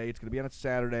be the day. It's going to be on a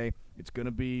Saturday. It's going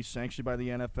to be sanctioned by the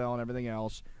NFL and everything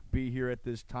else. Be here at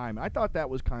this time. I thought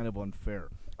that was kind of unfair.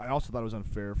 I also thought it was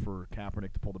unfair for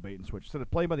Kaepernick to pull the bait and switch. Instead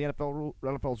of playing by the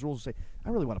NFL's rules and say,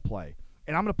 I really want to play.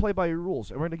 And I'm going to play by your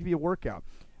rules. And we're going to give you a workout.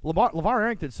 LeVar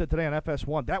Arrington said today on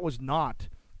FS1 that was not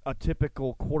a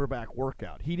typical quarterback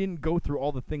workout. He didn't go through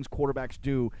all the things quarterbacks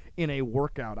do in a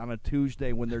workout on a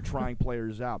Tuesday when they're trying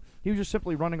players out. He was just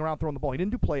simply running around throwing the ball. He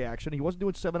didn't do play action. He wasn't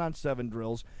doing 7-on-7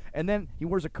 drills. And then he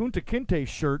wears a Kunta Kinte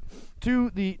shirt to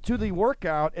the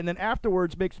workout, and then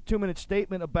afterwards makes a 2-minute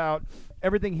statement about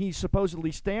everything he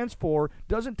supposedly stands for,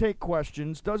 doesn't take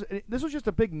questions. This was just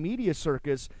a big media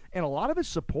circus, and a lot of his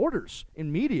supporters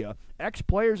in media,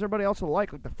 ex-players, everybody else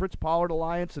alike, like the Fritz Pollard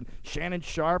Alliance and Shannon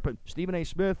Sharp and Stephen A.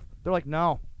 Smith, they're like,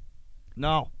 no,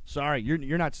 sorry,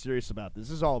 you're not serious about this.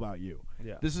 This is all about you.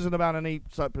 Yeah. This isn't about any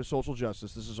type of social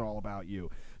justice. This is all about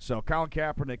you. So Colin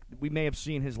Kaepernick, we may have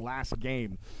seen his last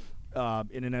game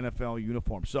in an NFL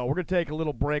uniform. So we're going to take a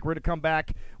little break. We're going to come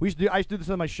back. I used to do this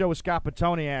on my show with Scott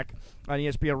Petoniak on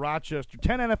ESPN Rochester.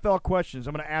 10 NFL questions.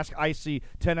 I'm going to ask Icey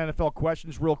 10 NFL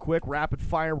questions real quick, rapid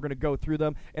fire. We're going to go through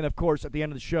them. And, of course, at the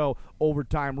end of the show,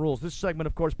 overtime rules. This segment,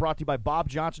 of course, brought to you by Bob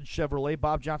Johnson Chevrolet.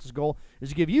 Bob Johnson's goal is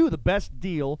to give you the best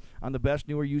deal on the best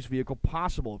new or used vehicle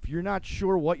possible. If you're not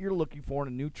sure what you're looking for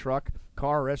in a new truck,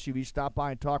 car, or SUV, stop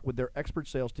by and talk with their expert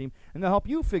sales team, and they'll help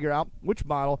you figure out which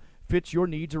model fits your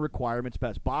needs or requirements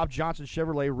best. Bob Johnson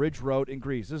Chevrolet, Ridge Road in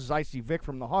Greece. This is Icey Vick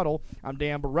from the Huddle. I'm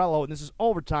Dan Borrello, and this is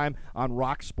Overtime on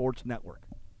Rock Sports Network.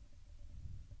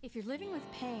 If you're living with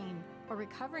pain or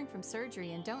recovering from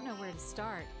surgery and don't know where to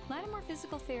start, Lattimore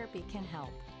Physical Therapy can help.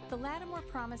 The Lattimore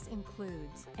Promise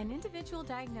includes an individual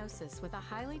diagnosis with a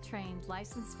highly trained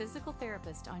licensed physical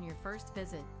therapist on your first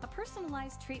visit, a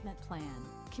personalized treatment plan,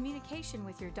 communication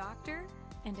with your doctor,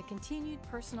 and a continued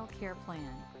personal care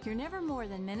plan. You're never more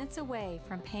than minutes away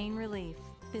from pain relief.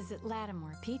 Visit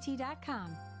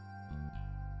LattimorePT.com.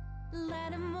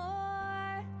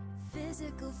 Lattimore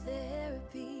Physical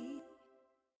Therapy.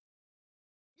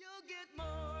 You'll get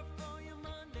more for your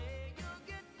money. You'll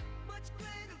get much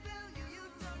greater value. You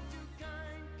talk to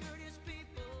kind, courteous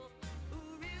people who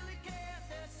really care.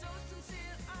 They're so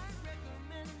sincere. I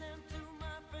recommend them to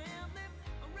my family.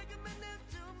 I recommend them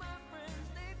to my friends.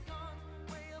 They've gone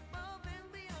way above and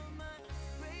beyond my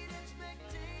great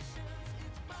expectations.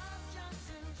 It's Bob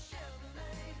Johnson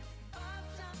Chevrolet. Bob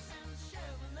Johnson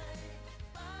Chevrolet.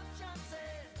 Bob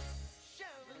Johnson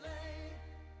Chevrolet.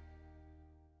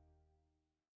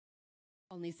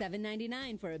 Only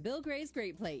 $7.99 for a Bill Gray's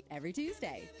Great Plate every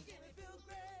Tuesday.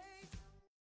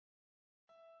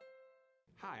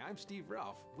 Hi, I'm Steve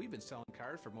Ralph. We've been selling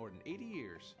cars for more than 80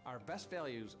 years. Our best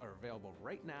values are available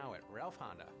right now at Ralph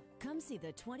Honda. Come see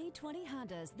the 2020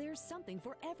 Hondas. There's something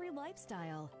for every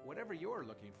lifestyle. Whatever you're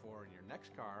looking for in your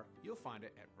next car, you'll find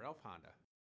it at Ralph Honda.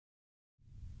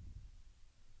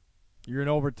 You're in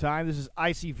overtime. This is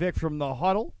Icey Vick from the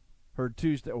Huddle. Heard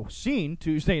seen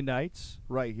Tuesday nights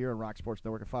right here on Rock Sports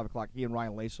Network at 5 o'clock. He and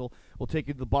Ryan Lasel will take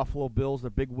you to the Buffalo Bills,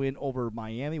 their big win over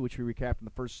Miami, which we recapped in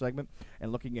the first segment,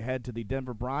 and looking ahead to the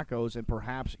Denver Broncos and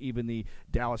perhaps even the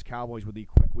Dallas Cowboys with the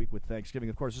quick week with Thanksgiving.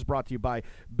 Of course, this is brought to you by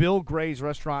Bill Gray's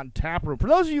Restaurant and Tap Room. For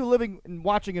those of you living and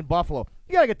watching in Buffalo,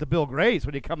 you got to get to Bill Gray's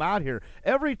when you come out here.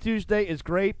 Every Tuesday is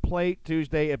Great Plate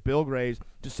Tuesday at Bill Gray's.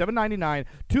 Just $7.99.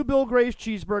 2 Bill Gray's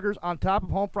cheeseburgers on top of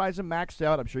home fries and maxed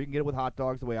out. I'm sure you can get it with hot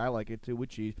dogs the way I like it, too, with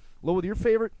cheese. Low with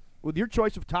your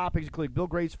choice of toppings, including Bill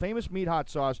Gray's famous meat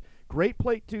hot sauce. Great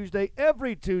Plate Tuesday,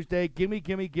 every Tuesday. Gimme,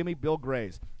 gimme, gimme Bill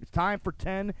Gray's. It's time for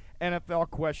 10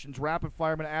 NFL questions. Rapid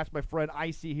fire. I'm going to ask my friend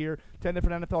Icey here 10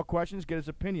 different NFL questions, get his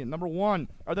opinion. Number 1,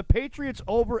 are the Patriots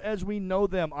over as we know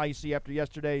them, Icey, after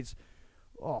yesterday's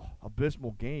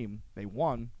abysmal game? They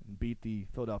won and beat the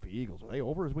Philadelphia Eagles. Are they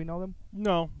over as we know them?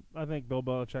 No, I think Bill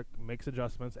Belichick makes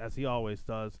adjustments, as he always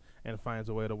does, and finds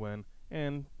a way to win.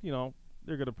 And,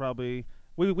 they're going to probably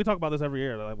 – we talk about this every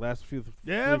year, like last few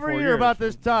every year about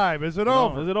this time. Is it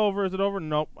over? Is it over? Is it over?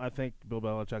 Nope. I think Bill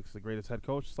Belichick's the greatest head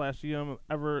coach / GM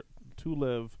ever to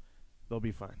live. They'll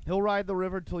be fine. He'll ride the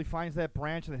river until he finds that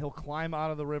branch, and then he'll climb out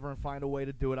of the river and find a way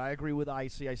to do it. I agree with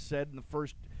Icey. I said in the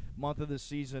first month of this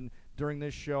season during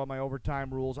this show, my overtime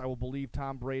rules, I will believe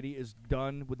Tom Brady is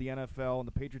done with the NFL, and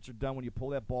the Patriots are done when you pull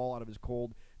that ball out of his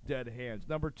cold, dead hands.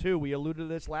 Number 2, we alluded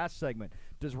to this last segment.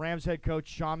 Does Rams head coach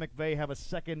Sean McVay have a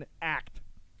second act?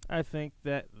 I think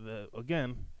that,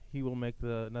 again, he will make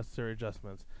the necessary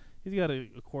adjustments. He's got a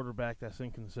quarterback that's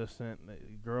inconsistent.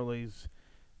 Gurley's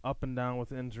up and down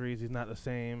with injuries. He's not the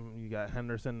same. You got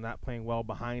Henderson not playing well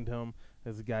behind him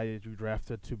as the guy that you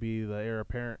drafted to be the heir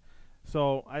apparent.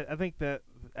 So I think that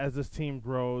as this team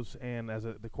grows and as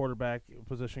the quarterback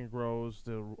position grows,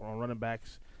 the running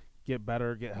backs get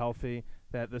better, get healthy,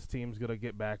 that this team's going to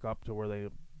get back up to where they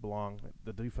belong.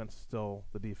 The defense is still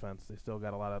the defense. They still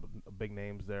got a lot of big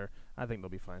names there. I think they'll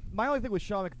be fine. My only thing with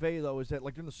Sean McVay, though, is that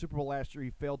like during the Super Bowl last year, he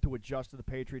failed to adjust to the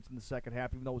Patriots in the second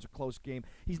half, even though it was a close game.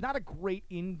 He's not a great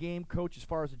in-game coach as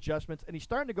far as adjustments, and he's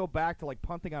starting to go back to like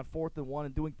punting on 4th and 1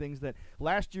 and doing things that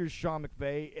last year's Sean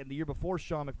McVay and the year before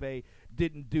Sean McVay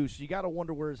didn't do. So you got to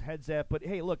wonder where his head's at. But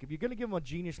hey, look, if you're going to give him a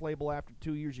genius label after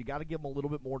 2 years, you got to give him a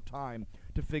little bit more time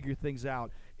to figure things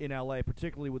out in LA,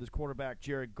 particularly with his quarterback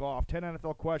Jared Goff. 10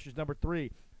 NFL questions. Number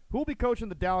 3, who will be coaching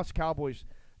the Dallas Cowboys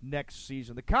next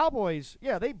season? The Cowboys,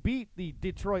 they beat the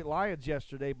Detroit Lions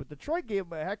yesterday, but Detroit gave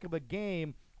them a heck of a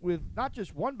game with not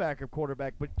just one backup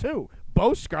quarterback, but 2.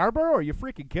 Bo Scarborough? Are you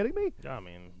freaking kidding me? I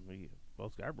mean, Bo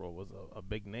Scarborough was a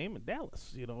big name in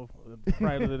Dallas,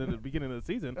 prior to the beginning of the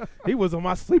season. He was on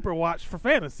my sleeper watch for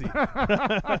fantasy.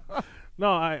 No,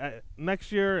 I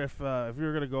next year, if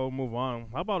you're going to go move on,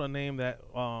 how about a name that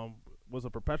was a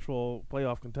perpetual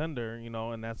playoff contender,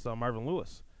 and that's Marvin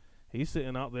Lewis. He's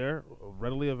sitting out there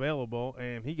readily available,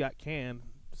 and he got canned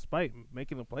despite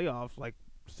making the playoffs like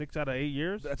 6 out of 8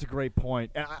 years. That's a great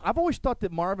point. And I've always thought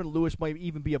that Marvin Lewis might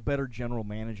even be a better general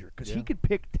manager because he could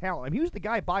pick talent. I mean, he was the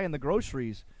guy buying the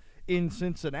groceries in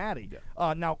Cincinnati.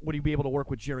 Yeah. Now, would he be able to work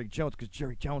with Jerry Jones? Because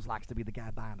Jerry Jones likes to be the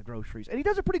guy buying the groceries. And he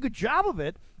does a pretty good job of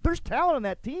it. There's talent on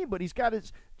that team, but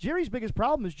Jerry's biggest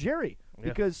problem is Jerry. Yeah.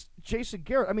 Because Jason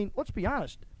Garrett, I mean, let's be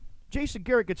honest. Jason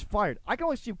Garrett gets fired. I can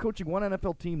only see him coaching one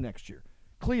NFL team next year.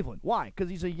 Cleveland. Why? Because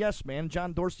he's a yes man.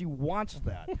 John Dorsey wants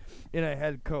that in a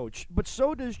head coach. But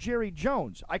so does Jerry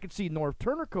Jones. I could see Norv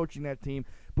Turner coaching that team,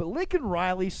 but Lincoln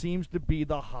Riley seems to be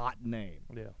the hot name.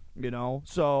 Yeah.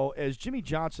 So as Jimmy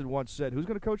Johnson once said, who's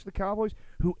going to coach the Cowboys?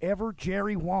 Whoever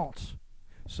Jerry wants.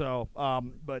 So,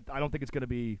 but I don't think it's going to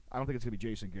be. I don't think it's going to be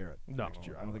Jason Garrett next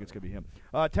year. I don't think it's going to be him.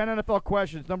 10 NFL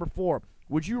questions. Number 4.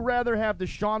 Would you rather have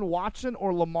Deshaun Watson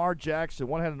or Lamar Jackson?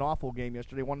 One had an awful game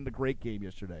yesterday. One had a great game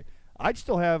yesterday. I'd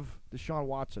still have Deshaun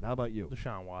Watson. How about you?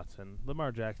 Deshaun Watson.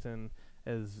 Lamar Jackson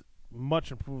has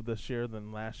much improved this year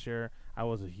than last year. I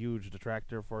was a huge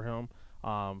detractor for him.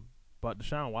 But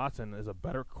Deshaun Watson is a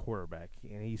better quarterback,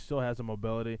 and he still has the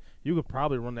mobility. You could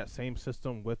probably run that same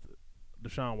system with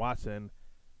Deshaun Watson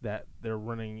that they're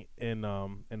running in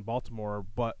Baltimore,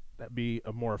 but be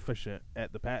more efficient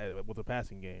at with the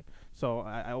passing game. So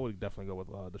I would definitely go with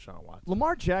Deshaun Watson.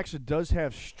 Lamar Jackson does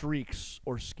have streaks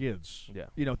or skids,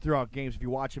 Yeah. Throughout games if you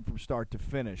watch him from start to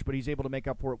finish. But he's able to make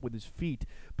up for it with his feet.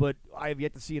 But I have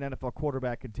yet to see an NFL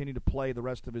quarterback continue to play the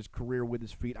rest of his career with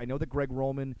his feet. I know that Greg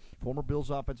Roman, former Bills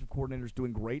offensive coordinator, is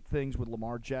doing great things with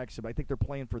Lamar Jackson, but I think they're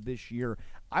playing for this year.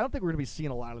 I don't think we're going to be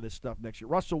seeing a lot of this stuff next year.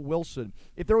 Russell Wilson,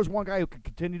 if there was one guy who could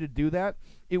continue to do that,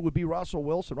 it would be Russell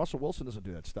Wilson. Russell Wilson doesn't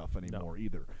do that stuff anymore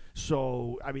either.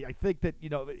 So, I mean, I think that,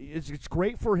 it's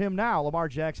great for him now, Lamar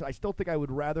Jackson. I still think I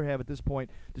would rather have, at this point,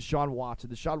 Deshaun Watson.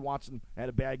 Deshaun Watson had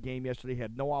a bad game yesterday,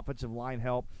 had no offensive line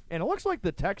help. And it looks like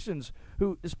the Texans,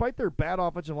 who, despite their bad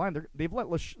offensive line, they've let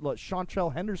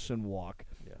Chantrell Henderson walk.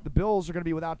 Yeah. The Bills are going to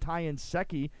be without Ty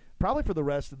Nsekhe probably for the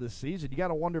rest of the season. You got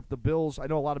to wonder if the Bills, I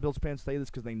know a lot of Bills fans say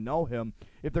this because they know him,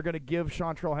 if they're going to give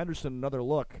Chantrell Henderson another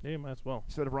look. Yeah, might as well.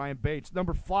 Instead of Ryan Bates.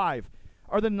 Number 5,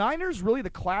 are the Niners really the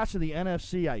class of the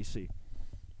NFC, Icey?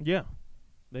 Yeah,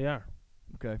 they are.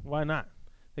 Okay. Why not?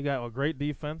 They got a great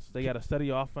defense. They got a steady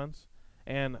offense.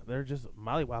 And they're just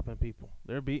mollywopping people.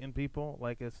 They're beating people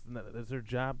like it's their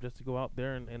job just to go out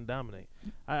there and dominate.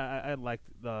 I like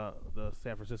the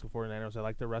San Francisco 49ers. I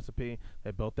like their recipe. They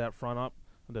built that front up,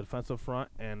 the defensive front,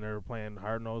 and they're playing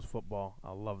hard-nosed football.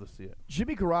 I love to see it.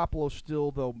 Jimmy Garoppolo still,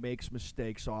 though, makes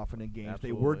mistakes often in games.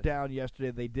 Absolutely. They were down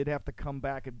yesterday. They did have to come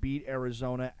back and beat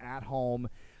Arizona at home.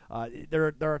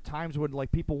 There are times when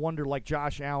people wonder, like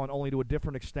Josh Allen, only to a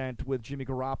different extent with Jimmy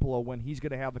Garoppolo, when he's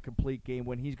going to have a complete game,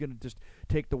 when he's going to just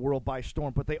take the world by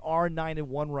storm. But they are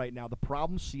 9-1 right now. The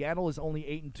problem, Seattle is only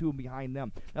 8-2 behind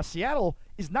them. Now Seattle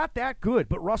is not that good,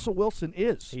 but Russell Wilson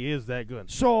is. He is that good.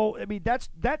 So I mean,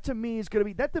 that to me is going to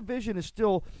be, that division is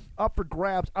still up for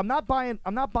grabs. I'm not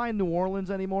buying New Orleans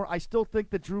anymore. I still think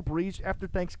that Drew Brees, after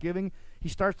Thanksgiving, he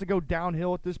starts to go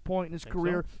downhill at this point in his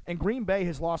career. So. And Green Bay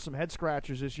has lost some head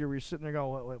scratchers this year where you're sitting there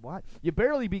going, wait, what? You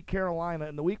barely beat Carolina,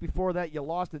 and the week before that you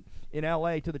lost it in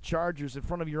L.A. to the Chargers in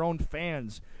front of your own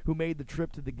fans who made the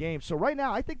trip to the game. So right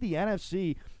now I think the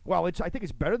NFC, while I think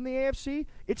it's better than the AFC,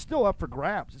 it's still up for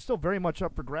grabs. It's still very much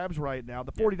up for grabs right now.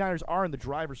 The 49ers are in the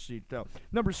driver's seat, though.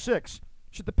 Number 6,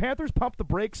 should the Panthers pump the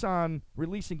brakes on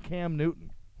releasing Cam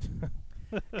Newton?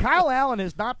 Kyle Allen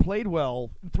has not played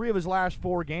well in 3 of his last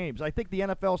 4 games. I think the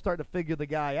NFL is starting to figure the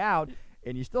guy out,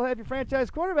 and you still have your franchise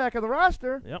quarterback on the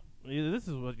roster. Yep. This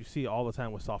is what you see all the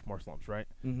time with sophomore slumps, right?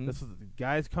 Mm-hmm. This is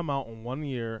guys come out in 1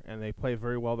 year, and they play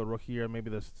very well the rookie year, maybe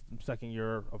the second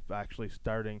year of actually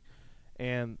starting.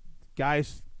 And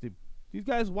these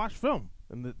guys watch film,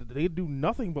 and they do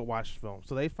nothing but watch film.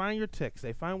 So they find your ticks.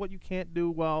 They find what you can't do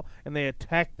well, and they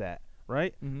attack that,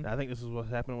 right? Mm-hmm. I think this is what's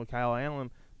happening with Kyle Allen.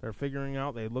 They're figuring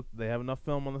out, they have enough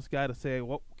film on this guy to say,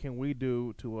 what can we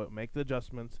do to make the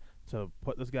adjustments to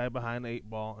put this guy behind the 8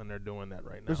 ball, and they're doing that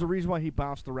right now. There's a reason why he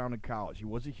bounced around in college. He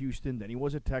was at Houston, then he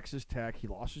was at Texas Tech. He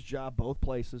lost his job both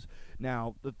places.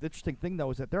 Now, the interesting thing,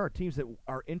 though, is that there are teams that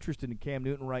are interested in Cam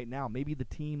Newton right now. Maybe the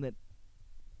team that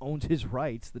owns his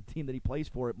rights, the team that he plays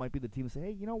for, it might be the team that say,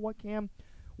 hey, you know what, Cam?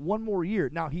 1 more year.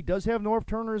 Now, he does have Norv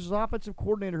Turner as his offensive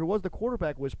coordinator, who was the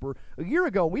quarterback whisperer. A year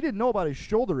ago, we didn't know about his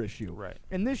shoulder issue. Right.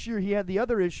 And this year, he had the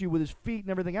other issue with his feet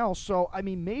and everything else. So, I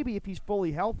mean, maybe if he's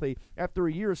fully healthy after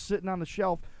a year of sitting on the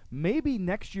shelf, maybe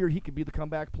next year he could be the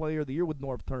comeback player of the year with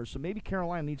Norv Turner. So maybe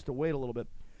Carolina needs to wait a little bit.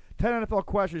 10 NFL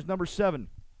questions. Number 7.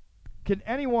 Can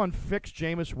anyone fix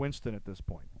Jameis Winston at this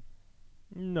point?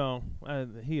 No.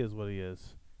 He is what he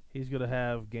is. He's going to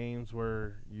have games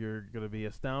where you're going to be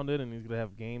astounded, and he's going to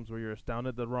have games where you're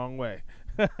astounded the wrong way.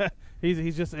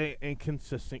 He's just an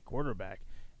inconsistent quarterback.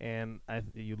 And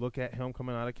you look at him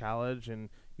coming out of college, and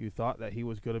you thought that he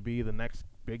was going to be the next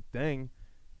big thing,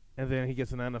 and then he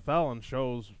gets in the NFL and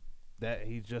shows that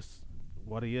he's just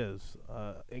what he is,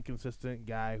 inconsistent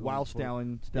guy. Wild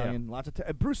stallion, lots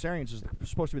of Bruce Arians is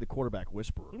supposed to be the quarterback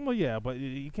whisperer. Well, yeah, but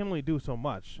you can only do so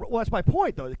much. Well, that's my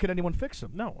point, though. Can anyone fix him?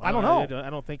 No, I don't know.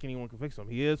 I don't think anyone can fix him.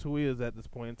 He is who he is at this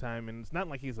point in time, and it's not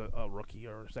like he's a rookie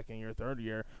or second year, third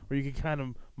year, where you can kind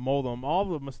of mold him. All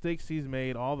the mistakes he's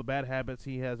made, all the bad habits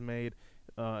he has made,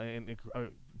 and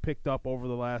picked up over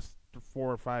the last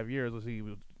 4 or 5 years. Let's see,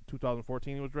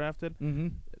 2014 he was drafted.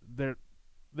 Mm-hmm.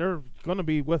 They're going to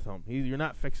be with him. You're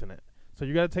not fixing it. So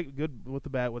you got to take the good with the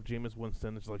bad with Jameis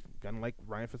Winston. It's like kind of like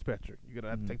Ryan Fitzpatrick. You got to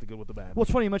have to take the good with the bad. Well,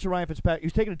 it's funny you mentioned Ryan Fitzpatrick. He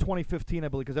was taken in 2015, I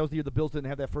believe, because that was the year the Bills didn't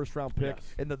have that first-round pick.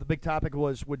 Yes. And the big topic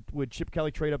was, would Chip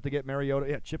Kelly trade up to get Mariota?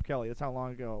 Yeah, Chip Kelly. That's how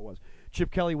long ago it was.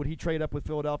 Chip Kelly, would he trade up with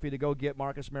Philadelphia to go get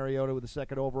Marcus Mariota with the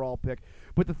second overall pick?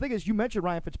 But the thing is, you mentioned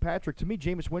Ryan Fitzpatrick. To me,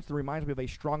 Jameis Winston reminds me of a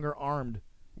stronger-armed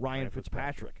Ryan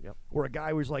Fitzpatrick. Yep. Where a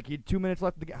guy was like, he had 2 minutes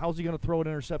left. How's he going to throw an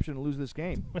interception and lose this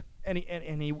game? and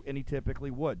he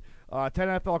typically would. 10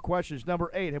 NFL questions.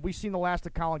 Number 8. Have we seen the last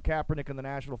of Colin Kaepernick in the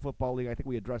National Football League? I think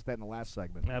we addressed that in the last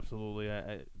segment. Absolutely.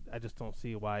 I just don't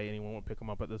see why anyone would pick him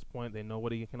up at this point. They know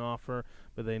what he can offer,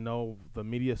 but they know the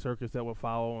media circus that will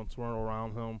follow and swirl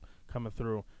around him coming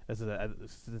through. It's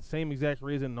the same exact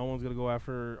reason no one's going to go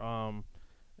after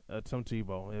Tim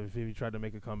Tebow if he tried to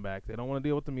make a comeback. They don't want to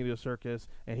deal with the media circus,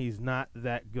 and he's not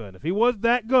that good. If he was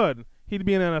that good, heuld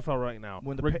be in the NFL right now.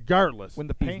 Regardless,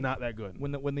 he's not that good.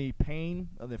 When the pain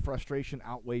and the frustration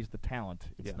outweighs the talent,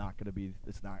 it's not going to be.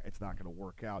 It's not going to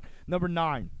work out. Number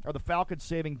 9. Are the Falcons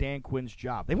saving Dan Quinn's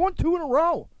job? They've won 2 in a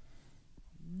row.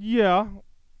 Yeah.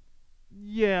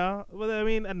 Well, I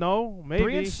mean, no,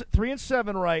 maybe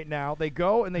 3-7 right now. They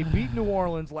go and they beat New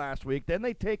Orleans last week. Then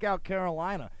they take out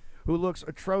Carolina, who looks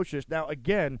atrocious. Now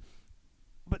again,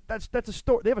 but that's a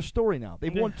story. They have a story now.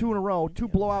 They've won 2 in a row, 2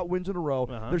 blowout wins in a row.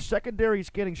 Their secondary is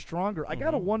getting stronger. I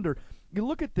gotta wonder. You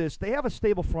look at this. They have a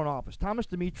stable front office. Thomas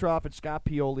Dimitroff and Scott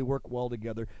Pioli work well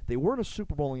together. They were in a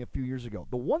Super Bowl only a few years ago.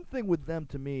 The one thing with them,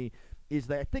 to me, is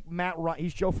that I think Matt Ryan.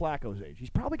 He's Joe Flacco's age. He's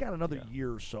probably got another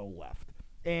year or so left.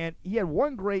 And he had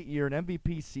one great year, an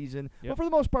MVP season. But for the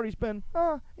most part, he's been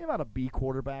about a B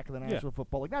quarterback in the National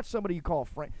Football League. Not somebody you call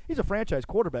he's a franchise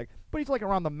quarterback, but he's like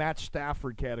around the Matt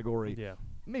Stafford category. Yeah.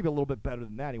 Maybe a little bit better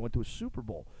than that. He went to a Super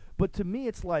Bowl. But to me,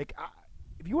 it's like,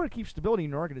 if you want to keep stability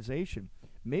in your organization,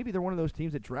 maybe they're one of those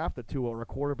teams that draft a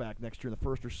quarterback next year in the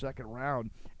first or second round,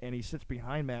 and he sits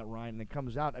behind Matt Ryan and then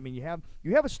comes out. I mean, you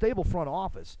have a stable front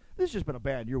office. This has just been a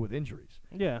bad year with injuries.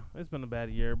 Yeah, it's been a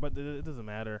bad year, but it doesn't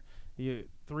matter.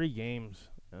 3 games,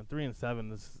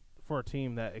 3-7 is for a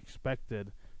team that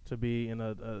expected to be in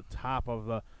a top of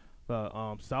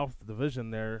the South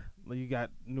Division. There, you got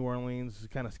New Orleans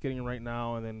kind of skidding right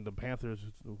now, and then the Panthers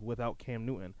without Cam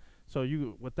Newton. So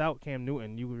without Cam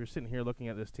Newton, you're sitting here looking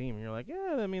at this team, and you're like,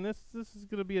 yeah, I mean, this is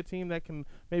going to be a team that can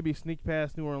maybe sneak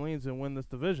past New Orleans and win this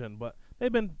division. But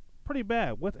they've been pretty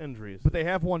bad with injuries. But they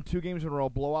have won 2 games in a row,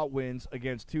 blowout wins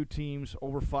against 2 teams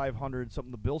over 500,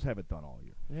 something the Bills haven't done all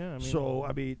year. Yeah,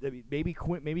 I mean, maybe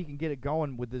he can get it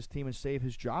going with this team and save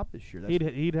his job this year.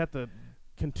 He'd have to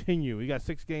continue. You got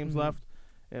 6 games left.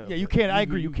 Yeah, you can't. I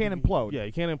agree. You can't implode. Yeah,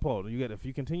 you can't implode. If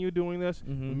you continue doing this,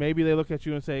 maybe they look at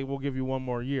you and say, "We'll give you 1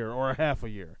 more year or a half a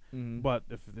year." But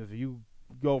if you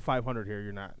go 500 here,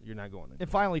 you're not going anywhere. And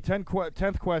finally,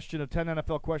 10th question of 10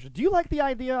 NFL questions. Do you like the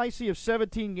idea, Icey, of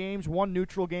 17 games, 1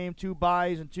 neutral game, 2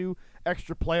 byes, and 2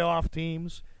 extra playoff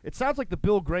teams? It sounds like the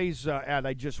Bill Gray's ad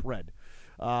I just read.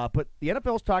 But the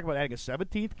NFL is talking about adding a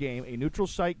 17th game, a neutral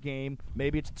site game.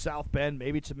 Maybe it's in South Bend.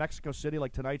 Maybe it's in Mexico City,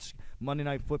 like tonight's Monday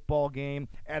Night Football game.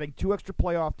 Adding 2 extra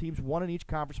playoff teams, 1 in each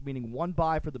conference, meaning 1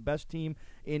 bye for the best team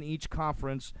in each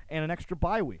conference, and an extra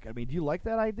bye week. I mean, do you like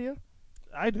that idea?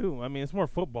 I do. I mean, it's more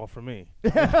football for me.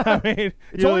 I mean,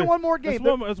 it's only 1 more game.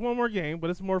 It's 1 more game, but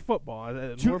it's more football.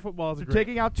 More football is great.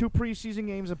 Taking out 2 preseason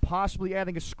games and possibly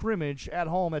adding a scrimmage at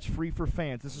home that's free for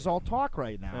fans. This is all talk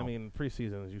right now. I mean,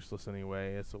 preseason is useless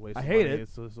anyway. It's a waste. I of hate money. it.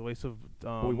 It's a waste of.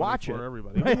 We watch for it.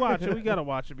 Everybody. We watch it. We gotta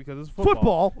watch it because it's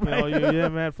football. Football. You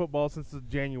haven't had football since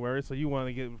January, so you want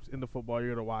to get into football.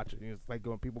 You're gonna watch it. It's like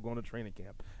people going to training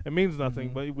camp. It means nothing,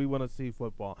 but we want to see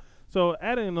football. So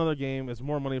adding another game is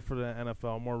more money for the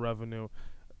NFL, more revenue.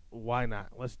 Why not?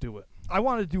 Let's do it. I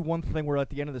wanted to do one thing where at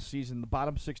the end of the season, the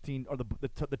bottom 16 or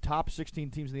the top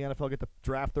 16 teams in the NFL get to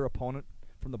draft their opponent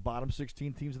from the bottom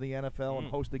 16 teams of the NFL and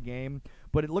host a game.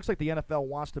 But it looks like the NFL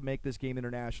wants to make this game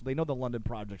international. They know the London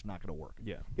project's not going to work.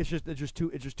 Yeah, it's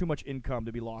just too much income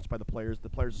to be lost by the players. The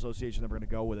Players Association never going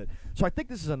to go with it. So I think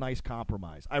this is a nice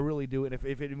compromise. I really do. And if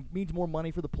it means more money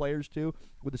for the players too,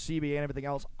 with the CBA and everything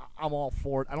else, I'm all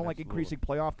for it. I don't like increasing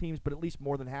playoff teams, but at least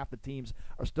more than half the teams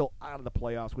are still out of the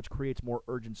playoffs, which creates more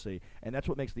urgency, and that's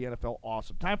what makes the NFL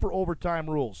awesome. Time for overtime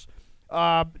rules.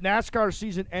 NASCAR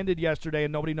season ended yesterday,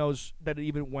 and nobody knows that it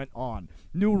even went on.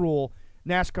 New rule,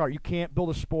 NASCAR, you can't build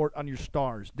a sport on your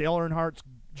stars. Dale Earnhardt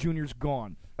Jr.'s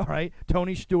gone. All right?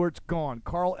 Tony Stewart's gone.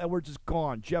 Carl Edwards is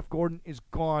gone. Jeff Gordon is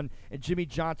gone. And Jimmy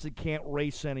Johnson can't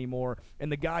race anymore. And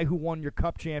the guy who won your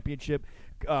Cup championship,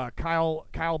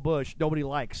 Kyle Busch, nobody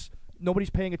likes. Nobody's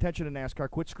paying attention to NASCAR.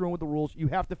 Quit screwing with the rules. You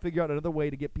have to figure out another way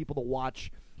to get people to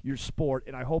watch your sport.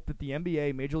 And I hope that the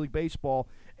NBA, Major League Baseball,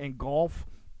 and golf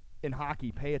and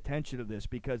hockey pay attention to this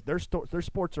because their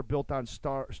sports are built on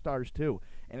stars too,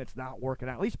 and it's not working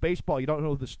out. At least baseball, you don't know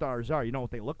who the stars are. You know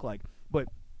what they look like. But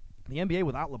the NBA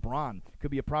without LeBron could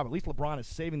be a problem. At least LeBron is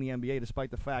saving the NBA despite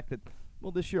the fact that,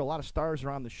 well, this year a lot of stars are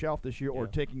on the shelf this year or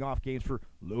taking off games for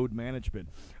load management.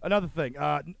 Another thing,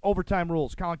 overtime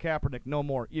rules. Colin Kaepernick, no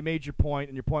more. You made your point,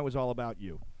 and your point was all about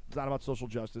you. It's not about social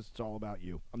justice. It's all about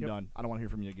you. I'm done. I don't want to hear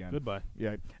from you again. Goodbye.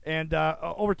 Yeah. And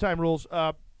overtime rules.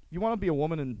 You want to be a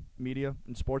woman in media,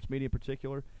 in sports media in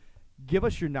particular, give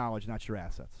us your knowledge, not your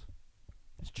assets.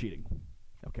 It's cheating.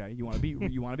 Okay? You want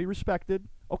to be respected.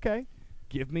 Okay?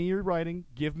 Give me your writing,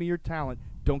 give me your talent.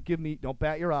 Don't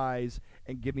bat your eyes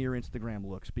and give me your Instagram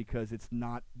looks, because it's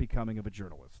not becoming of a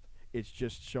journalist. It's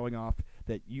just showing off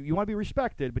that you want to be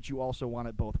respected, but you also want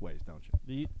it both ways, don't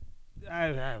you?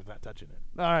 I'm not touching it.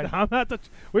 All right. I'm not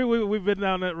touching. We've been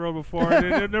down that road before, and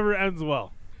it never ends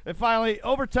well. And finally,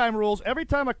 overtime rules. Every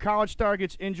time a college star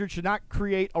gets injured, should not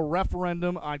create a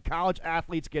referendum on college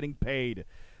athletes getting paid.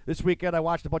 This weekend, I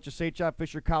watched a bunch of St. John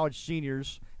Fisher College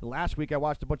seniors. And last week, I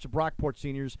watched a bunch of Brockport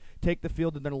seniors take the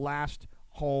field in their last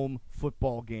home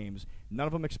football games. None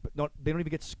of them they don't even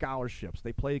get scholarships.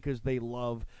 They play because they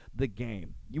love the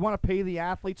game. You want to pay the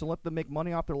athletes and let them make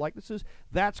money off their likenesses?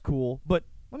 That's cool, but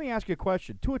let me ask you a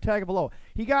question. Tua Tagovailoa,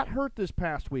 he got hurt this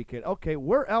past weekend. Okay,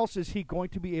 where else is he going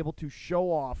to be able to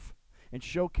show off and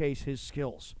showcase his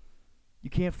skills? You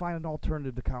can't find an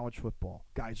alternative to college football.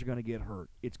 Guys are going to get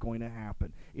hurt. It's going to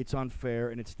happen. It's unfair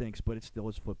and it stinks, but it still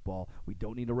is football. We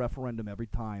don't need a referendum every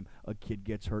time a kid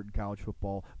gets hurt in college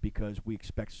football because we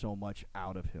expect so much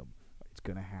out of him. It's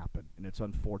going to happen, and it's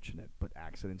unfortunate, but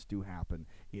accidents do happen.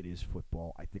 It is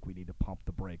football. I think we need to pump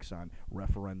the brakes on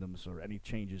referendums or any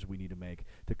changes we need to make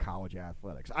to college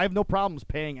athletics. I have no problems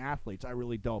paying athletes. I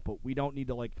really don't, but we don't need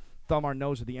to, thumb our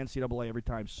nose at the NCAA every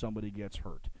time somebody gets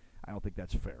hurt. I don't think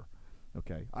that's fair.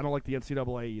 Okay, I don't like the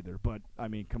NCAA either, but, I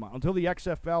mean, come on. Until the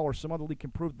XFL or some other league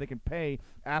can prove that they can pay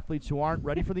athletes who aren't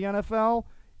ready for the NFL,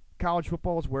 college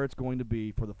football is where it's going to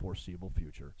be for the foreseeable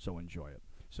future, so enjoy it.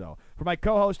 So, for my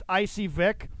co-host, Icey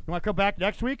Vick, you want to come back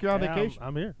next week? You're on vacation?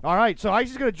 I'm here. All right, so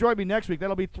Icey's going to join me next week.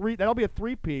 That'll be a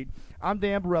three-peat. I'm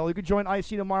Dan Borrello. You can join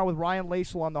Icey tomorrow with Ryan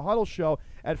Lasel on the Huddle Show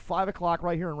at 5 o'clock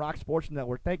right here on Rock Sports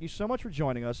Network. Thank you so much for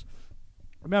joining us.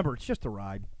 Remember, it's just a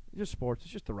ride. It's just sports.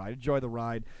 It's just a ride. Enjoy the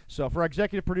ride. So, for our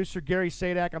executive producer, Gary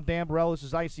Sadak, I'm Dan Borrello. This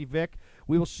is Icey Vick.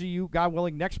 We will see you, God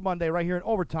willing, next Monday right here in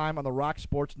Overtime on the Rock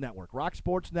Sports Network.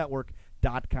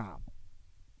 RockSportsNetwork.com.